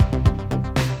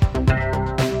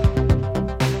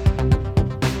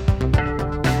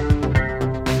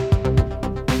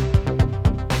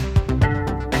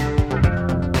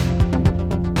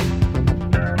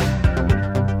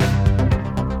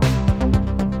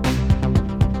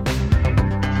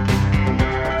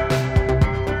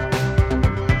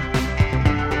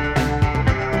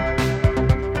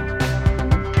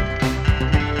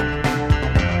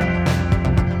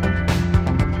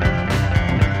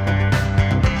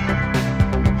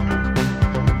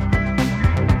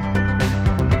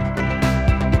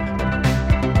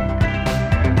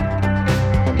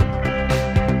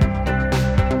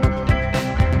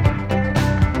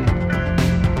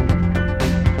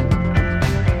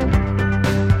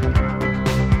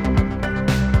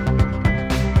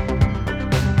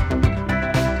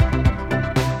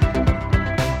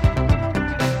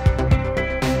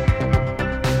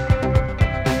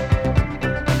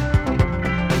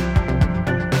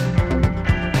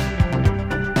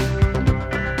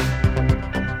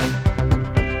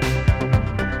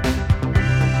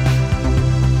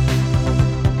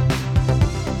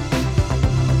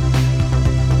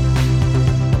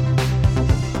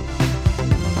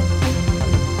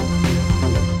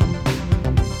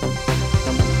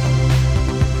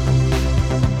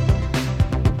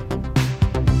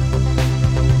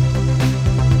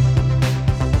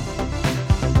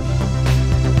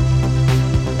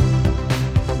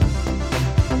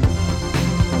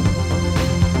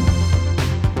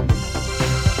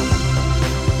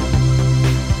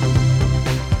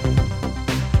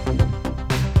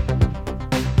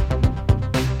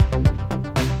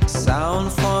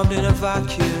 Sound formed in a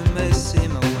vacuum may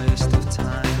seem a waste of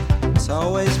time. It's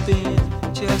always been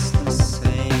just the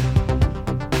same.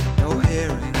 No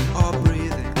hearing or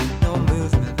breathing, no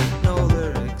movement, no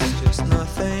lyrics, just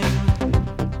nothing.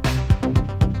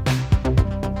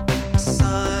 A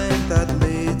sign that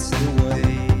leads the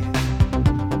way,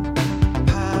 a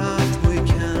path we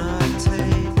cannot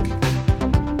take.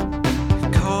 You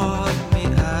caught me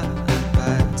at a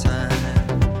bad time,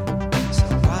 so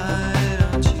why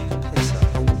don't you piss off?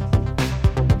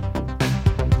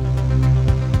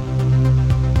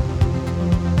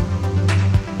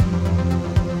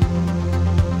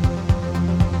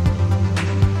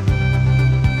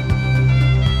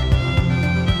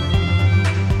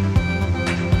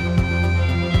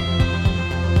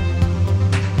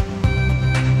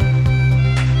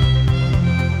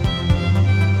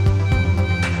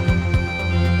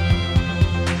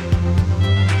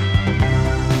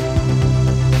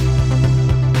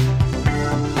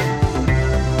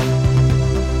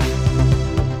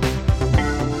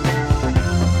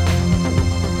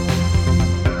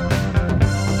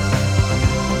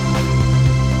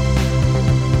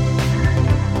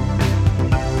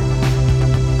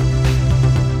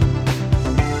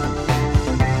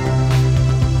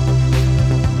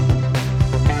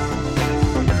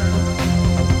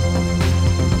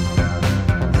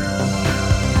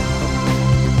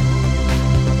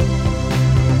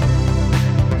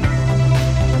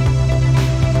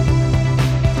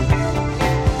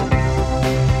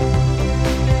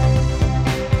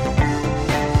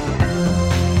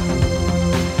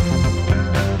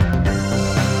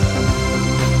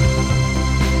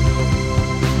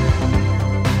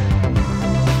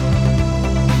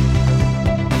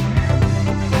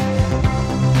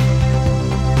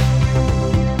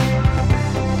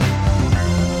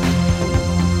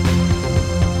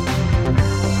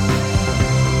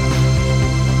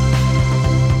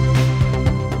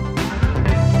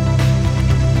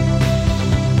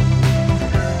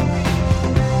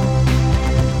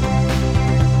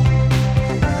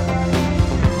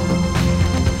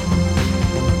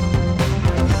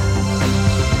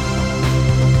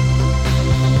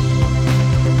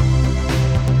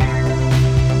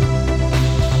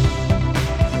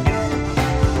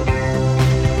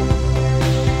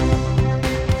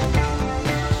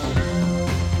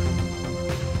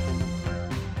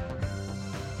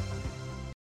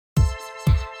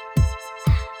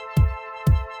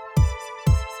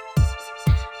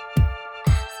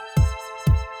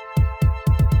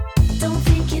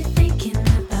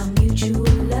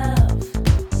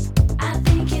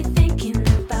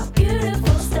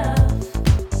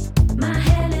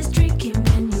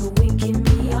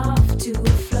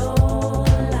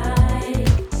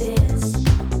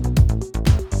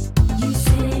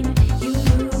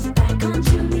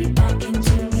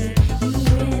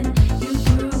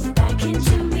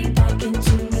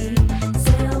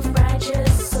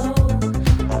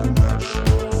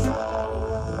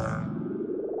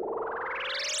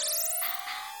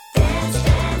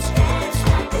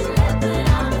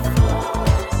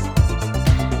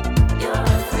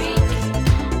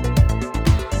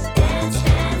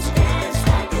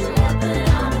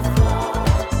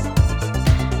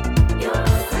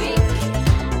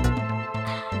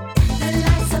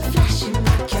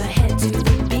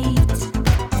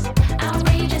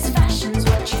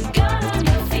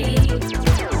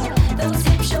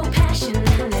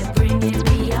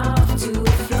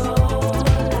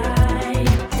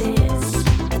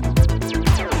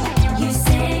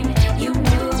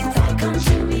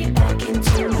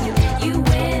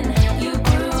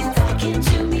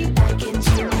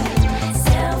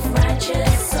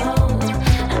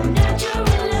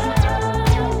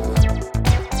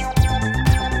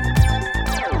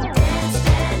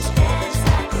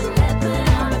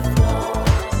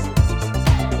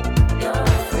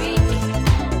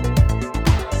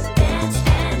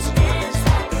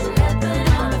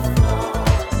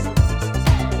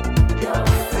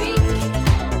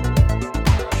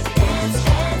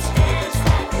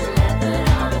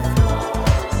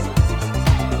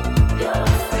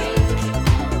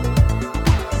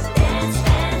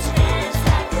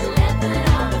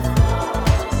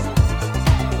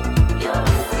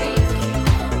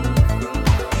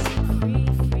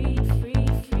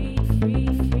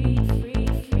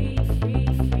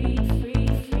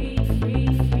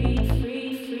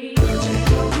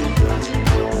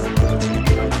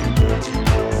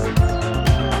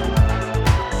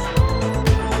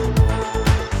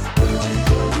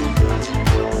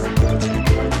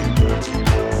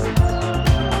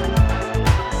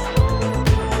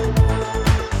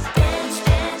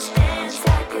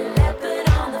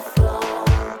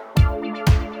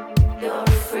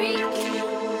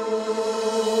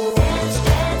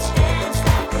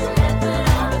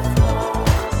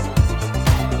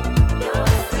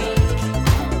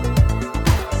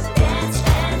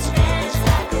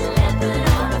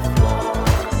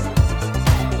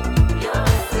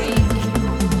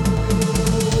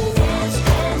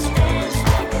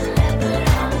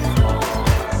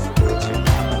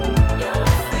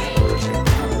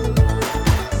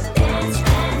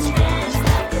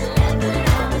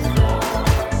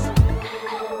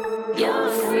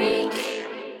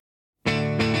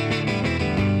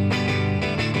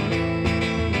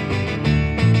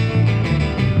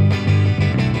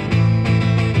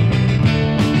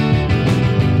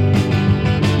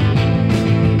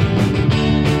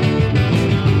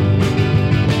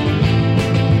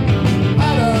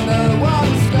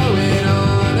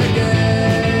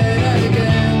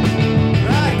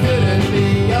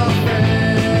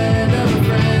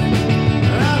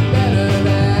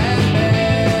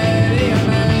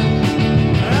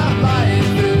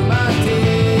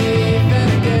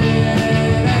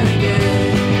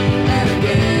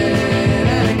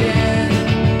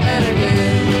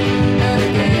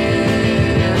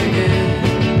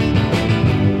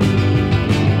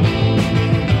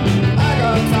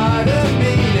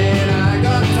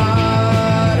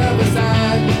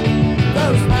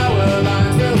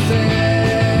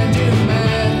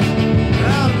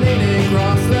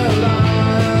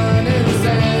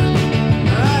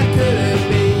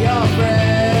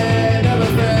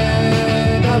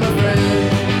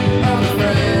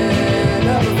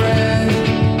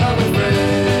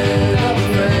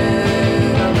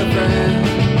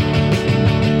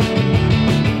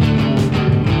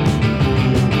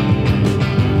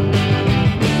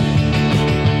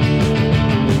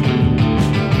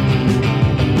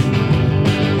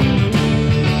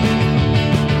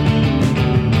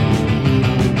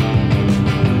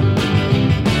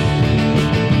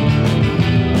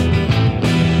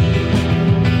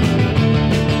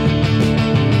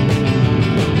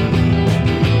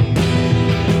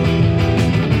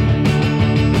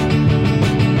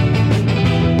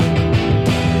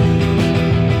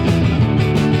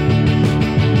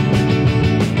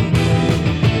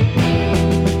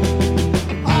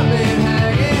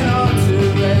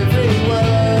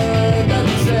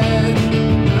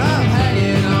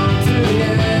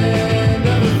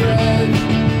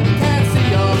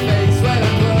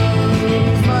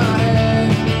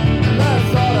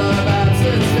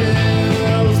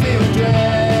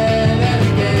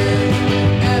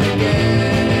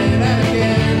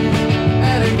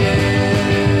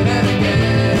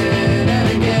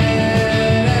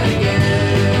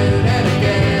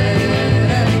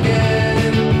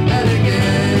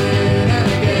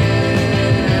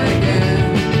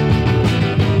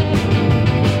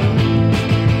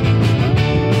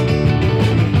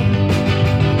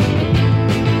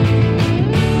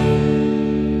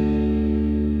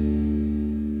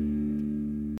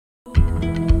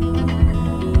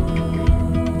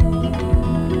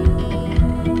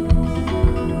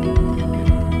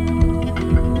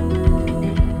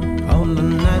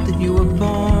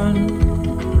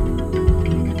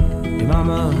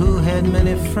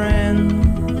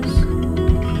 friends.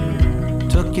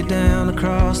 Took you down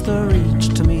across the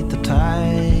reach to meet the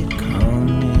tide come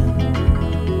in.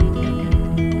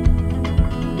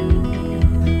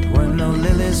 There were no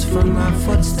lilies for my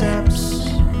footsteps.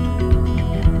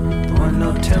 There were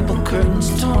no temple curtains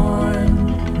torn.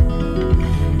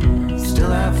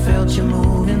 Still I felt you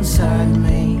move inside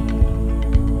me,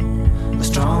 a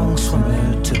strong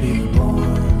swimmer to be born.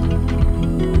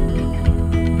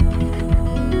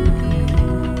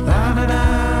 La da da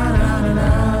da da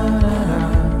da da.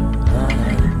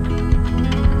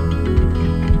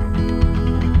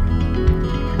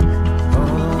 Oh,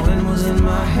 the wind was in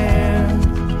my hair,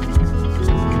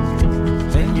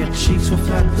 and your cheeks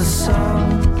reflect the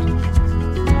sun.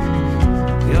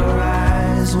 Your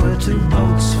eyes were two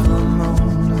boats for the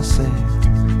moon. I said,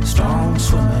 strong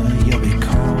swimmer, you'll be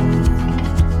cold.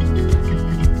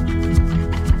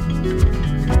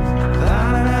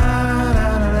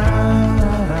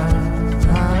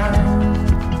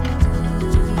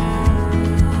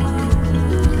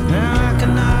 Now I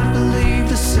cannot believe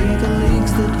to see the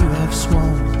leagues that you have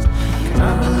swum.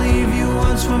 Cannot believe you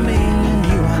once were me and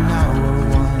you are now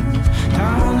one.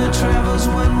 Town that travels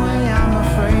one way, I'm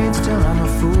afraid still I'm a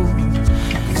fool.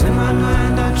 'Cause in my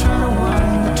mind I try to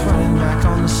wind the twirling back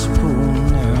on the spoon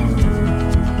now.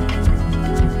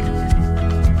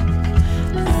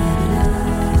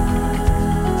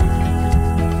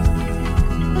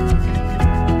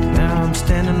 Now I'm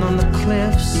standing on the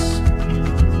cliffs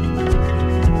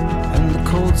and the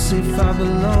cold sea far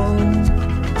below,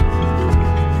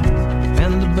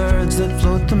 and the birds that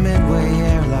float the midway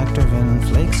air like driven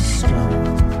flakes of snow.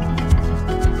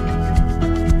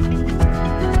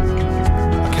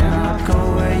 I cannot go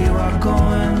where you are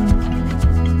going.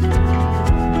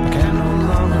 I can no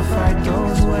longer fight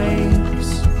those waves.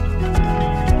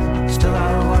 Still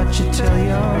I'll watch you till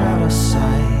you're out of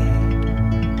sight,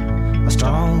 a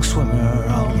strong swimmer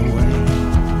all the way.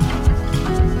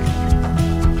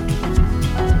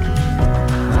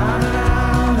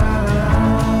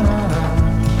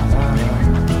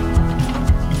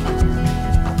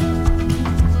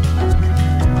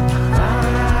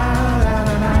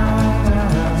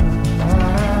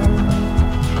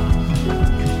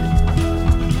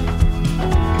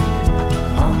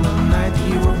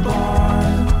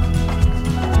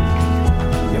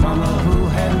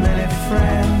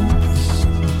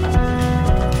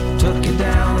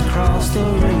 The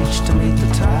reach to meet the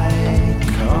tide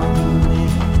coming.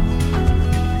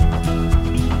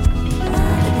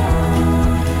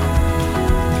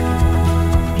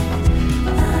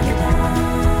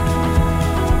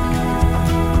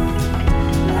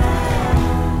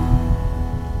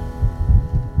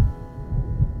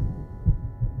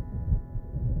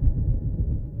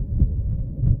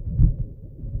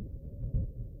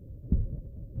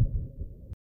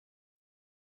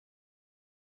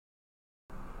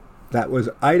 That was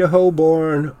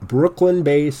Idaho-born,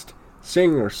 Brooklyn-based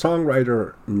singer,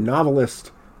 songwriter,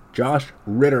 novelist Josh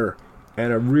Ritter,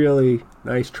 and a really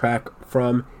nice track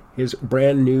from his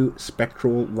brand new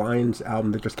Spectral Lines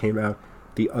album that just came out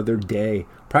the other day.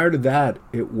 Prior to that,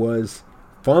 it was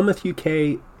Falmouth,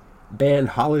 UK band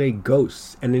Holiday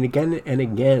Ghosts, and then again and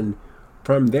again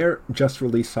from their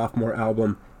just-released sophomore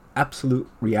album, Absolute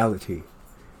Reality.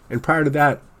 And prior to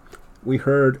that, we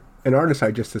heard an artist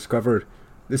I just discovered.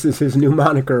 This is his new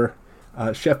moniker,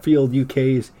 Sheffield,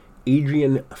 UK's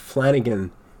Adrian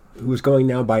Flanagan, who is going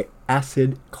now by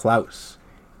Acid Klaus.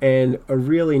 And a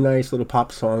really nice little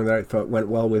pop song that I thought went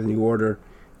well with New Order,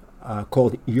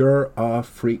 called You're a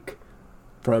Freak,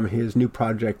 from his new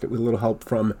project with a little help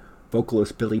from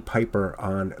vocalist Billy Piper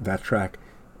on that track.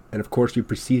 And of course you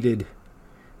preceded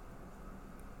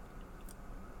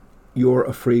You're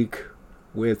a Freak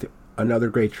with another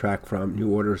great track from New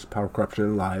Order's Power, Corruption,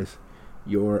 and Lies,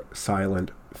 Your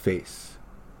Silent Face.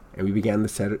 And we began the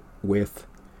set with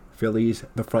Philly's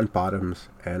The Front Bottoms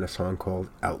and a song called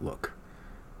Outlook.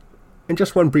 And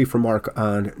just one brief remark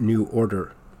on New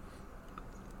Order.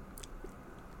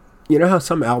 You know how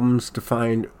some albums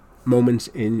define moments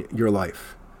in your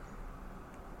life?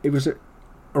 It was a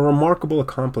remarkable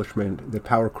accomplishment that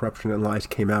Power, Corruption, and Lies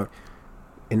came out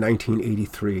in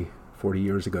 1983, 40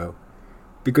 years ago,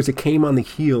 because it came on the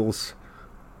heels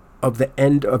of the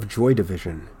end of Joy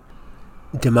Division,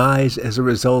 demise as a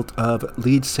result of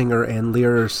lead singer and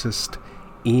lyricist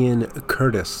Ian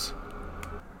Curtis.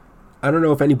 I don't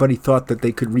know if anybody thought that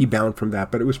they could rebound from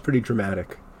that, but it was pretty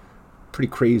dramatic, pretty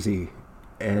crazy.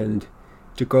 And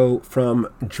to go from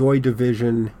Joy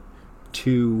Division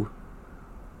to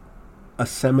a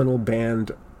seminal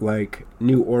band like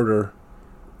New Order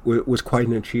was quite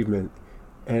an achievement.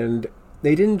 And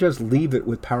they didn't just leave it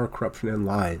with power, corruption, and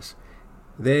lies.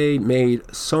 They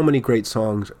made so many great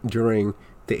songs during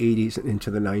the 80s and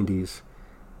into the 90s.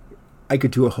 I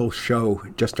could do a whole show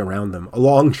just around them, a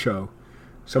long show.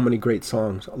 So many great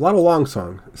songs, a lot of long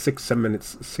songs,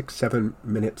 7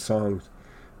 minute songs,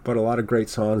 but a lot of great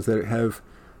songs that have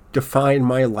defined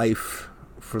my life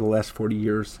for the last 40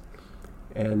 years.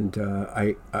 And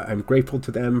I'm grateful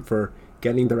to them for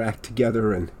getting their act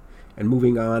together and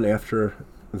moving on after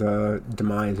the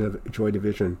demise of Joy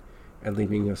Division and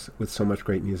leaving us with so much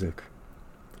great music.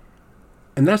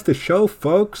 And that's the show,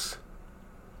 folks.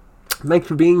 Thanks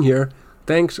for being here.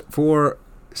 Thanks for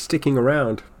sticking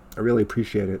around. I really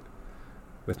appreciate it.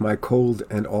 With my cold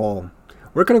and all.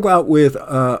 We're going to go out with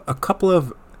a couple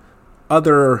of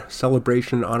other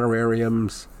celebration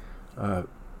honorariums,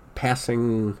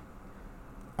 passing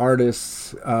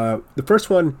artists. The first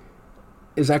one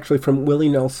is actually from Willie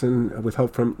Nelson, with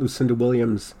help from Lucinda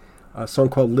Williams, a song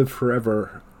called Live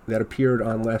Forever that appeared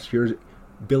on last year's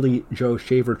Billy Joe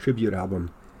Shaver tribute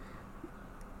album.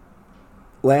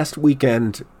 Last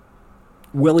weekend,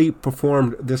 Willie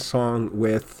performed this song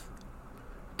with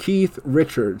Keith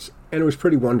Richards, and it was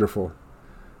pretty wonderful.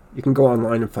 You can go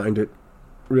online and find it.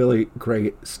 Really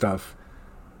great stuff.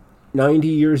 90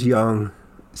 years young,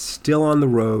 still on the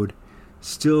road,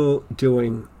 still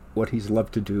doing what he's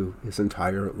loved to do his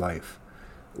entire life.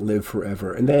 Live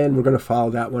forever. And then we're going to follow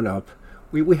that one up.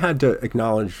 We had to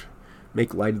acknowledge,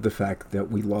 make light of the fact that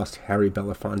we lost Harry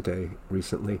Belafonte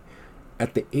recently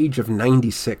at the age of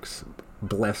 96.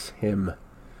 Bless him.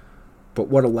 But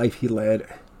what a life he led.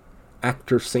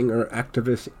 Actor, singer,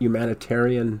 activist,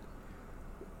 humanitarian.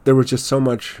 There was just so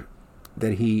much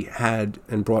that he had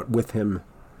and brought with him.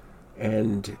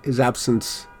 And his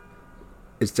absence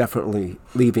is definitely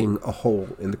leaving a hole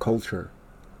in the culture.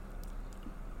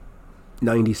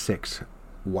 96.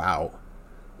 Wow.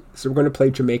 So we're going to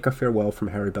play Jamaica Farewell from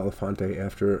Harry Belafonte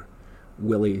after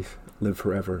Willie Live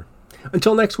Forever.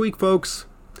 Until next week, folks.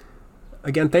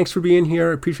 Again, thanks for being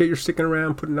here. I appreciate your sticking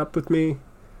around, putting up with me.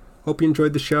 Hope you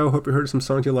enjoyed the show. Hope you heard some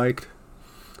songs you liked.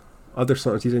 Other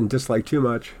songs you didn't dislike too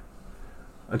much.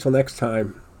 Until next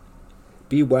time,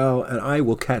 be well, and I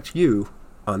will catch you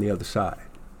on the other side.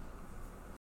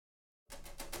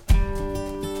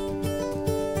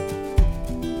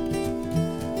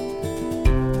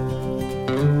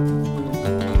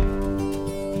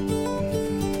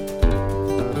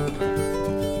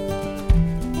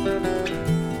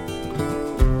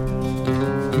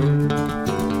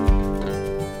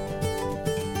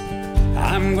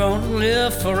 I'm gonna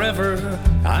live forever.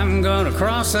 I'm gonna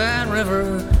cross that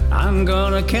river. I'm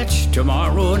gonna catch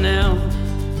tomorrow now.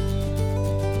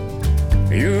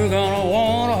 You're gonna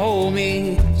wanna hold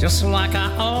me just like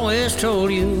I always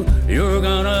told you. You're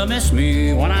gonna miss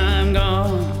me when I'm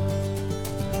gone.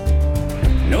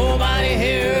 Nobody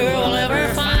here will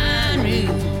ever find me,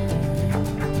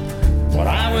 but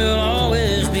I will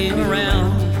always be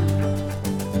around.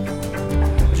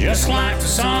 Just like the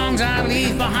songs I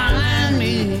leave behind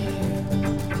me,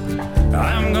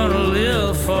 I'm gonna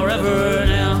live forever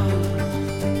now.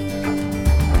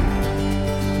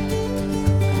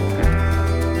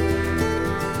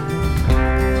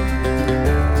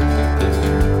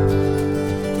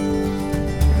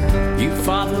 You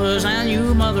fathers and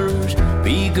you mothers,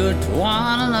 be good to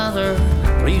one another.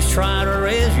 Please try to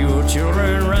raise your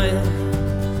children right.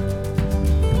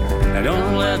 Now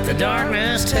don't let the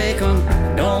darkness take them.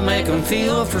 Don't make them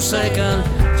feel forsaken.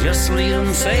 Just lead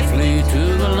them safely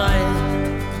to the light.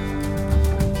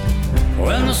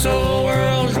 When the soul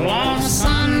world is lost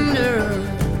asunder,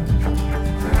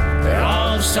 and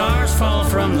all the stars fall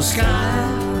from the sky,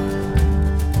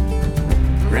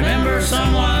 remember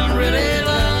someone really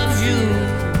loves you.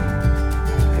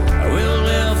 We'll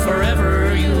live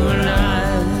forever, you and I.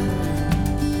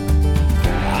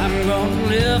 I'm gonna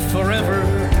live forever.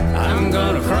 I'm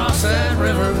gonna cross that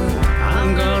river.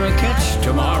 I'm gonna catch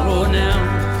tomorrow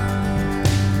now.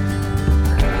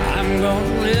 I'm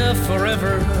gonna live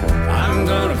forever. I'm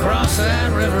gonna cross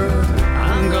that river.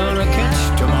 I'm gonna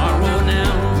catch tomorrow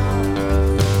now.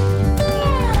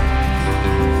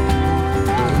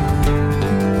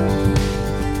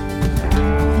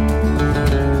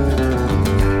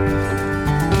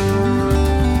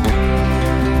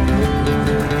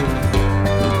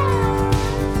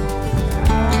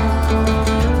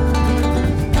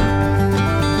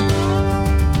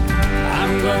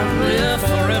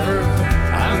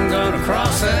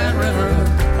 Cross that river,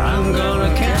 I'm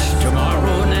gonna catch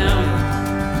tomorrow now.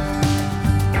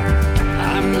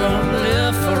 I'm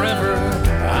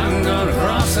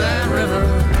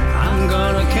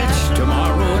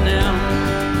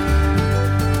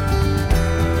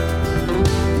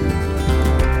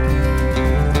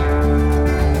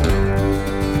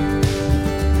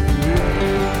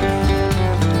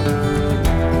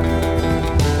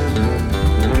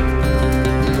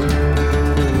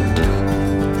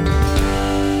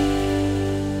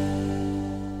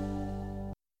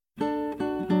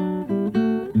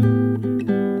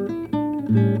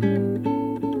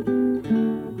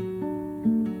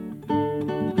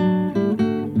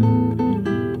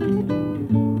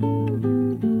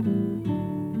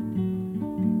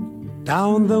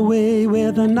the way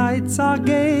where the nights are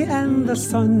gay and the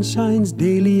sun shines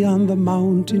daily on the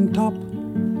mountain top.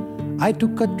 I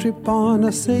took a trip on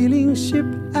a sailing ship,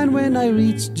 and when I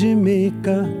reached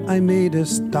Jamaica, I made a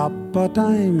stop. But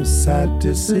I'm sad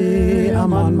to say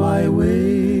I'm on my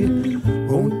way.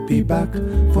 Won't be back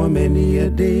for many a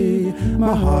day.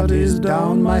 My heart is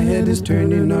down, my head is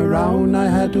turning around. I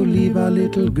had to leave a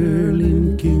little girl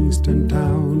in Kingston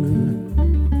town.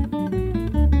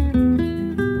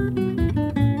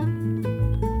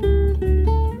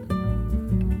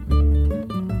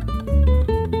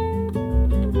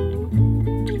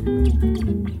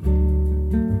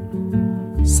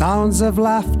 Sounds of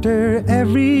laughter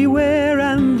everywhere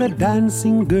and the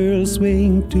dancing girls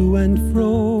swaying to and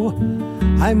fro.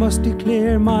 I must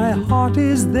declare my heart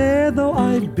is there, though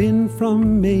I've been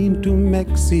from Maine to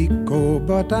Mexico.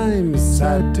 But I'm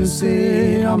sad to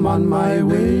say I'm on my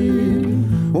way.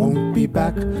 Won't be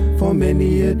back for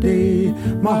many a day.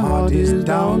 My heart is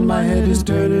down, my head is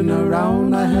turning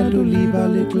around. I had to leave a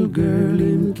little girl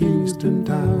in Kingston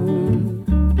town.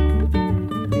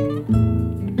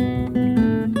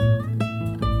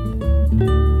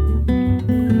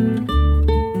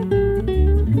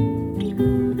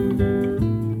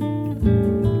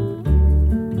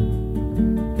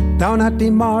 Down at the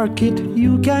market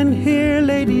you can hear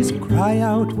ladies cry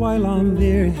out while on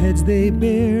their heads they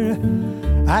bear.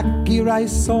 Ackee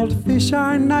rice, salt fish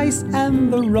are nice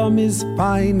and the rum is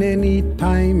fine any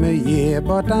time of year.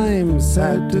 But I'm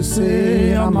sad to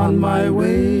say I'm on my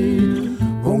way.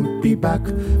 Won't be back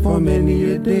for many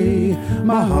a day.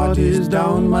 My heart is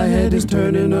down, my head is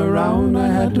turning around. I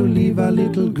had to leave a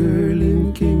little girl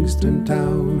in Kingston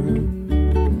town.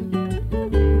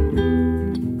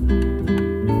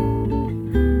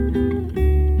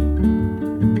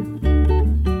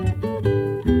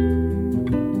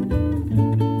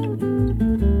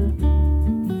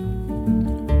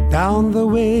 Down the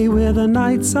way where the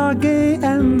nights are gay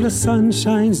and the sun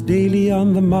shines daily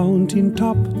on the mountain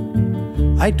top,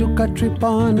 I took a trip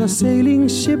on a sailing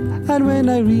ship, and when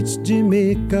I reached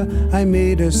Jamaica, I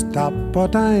made a stop.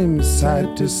 But I'm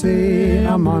sad to say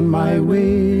I'm on my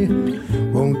way.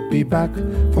 Won't be back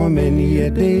for many a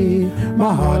day.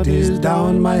 My heart is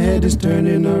down, my head is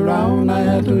turning around. I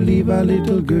had to leave a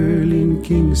little girl in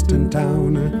Kingston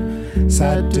town.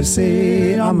 Sad to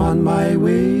say I'm on my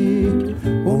way.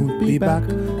 Won't be back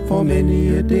for many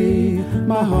a day.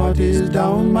 My heart is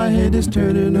down, my head is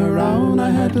turning around. I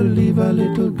had to leave a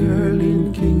little girl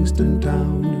in Kingston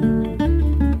town.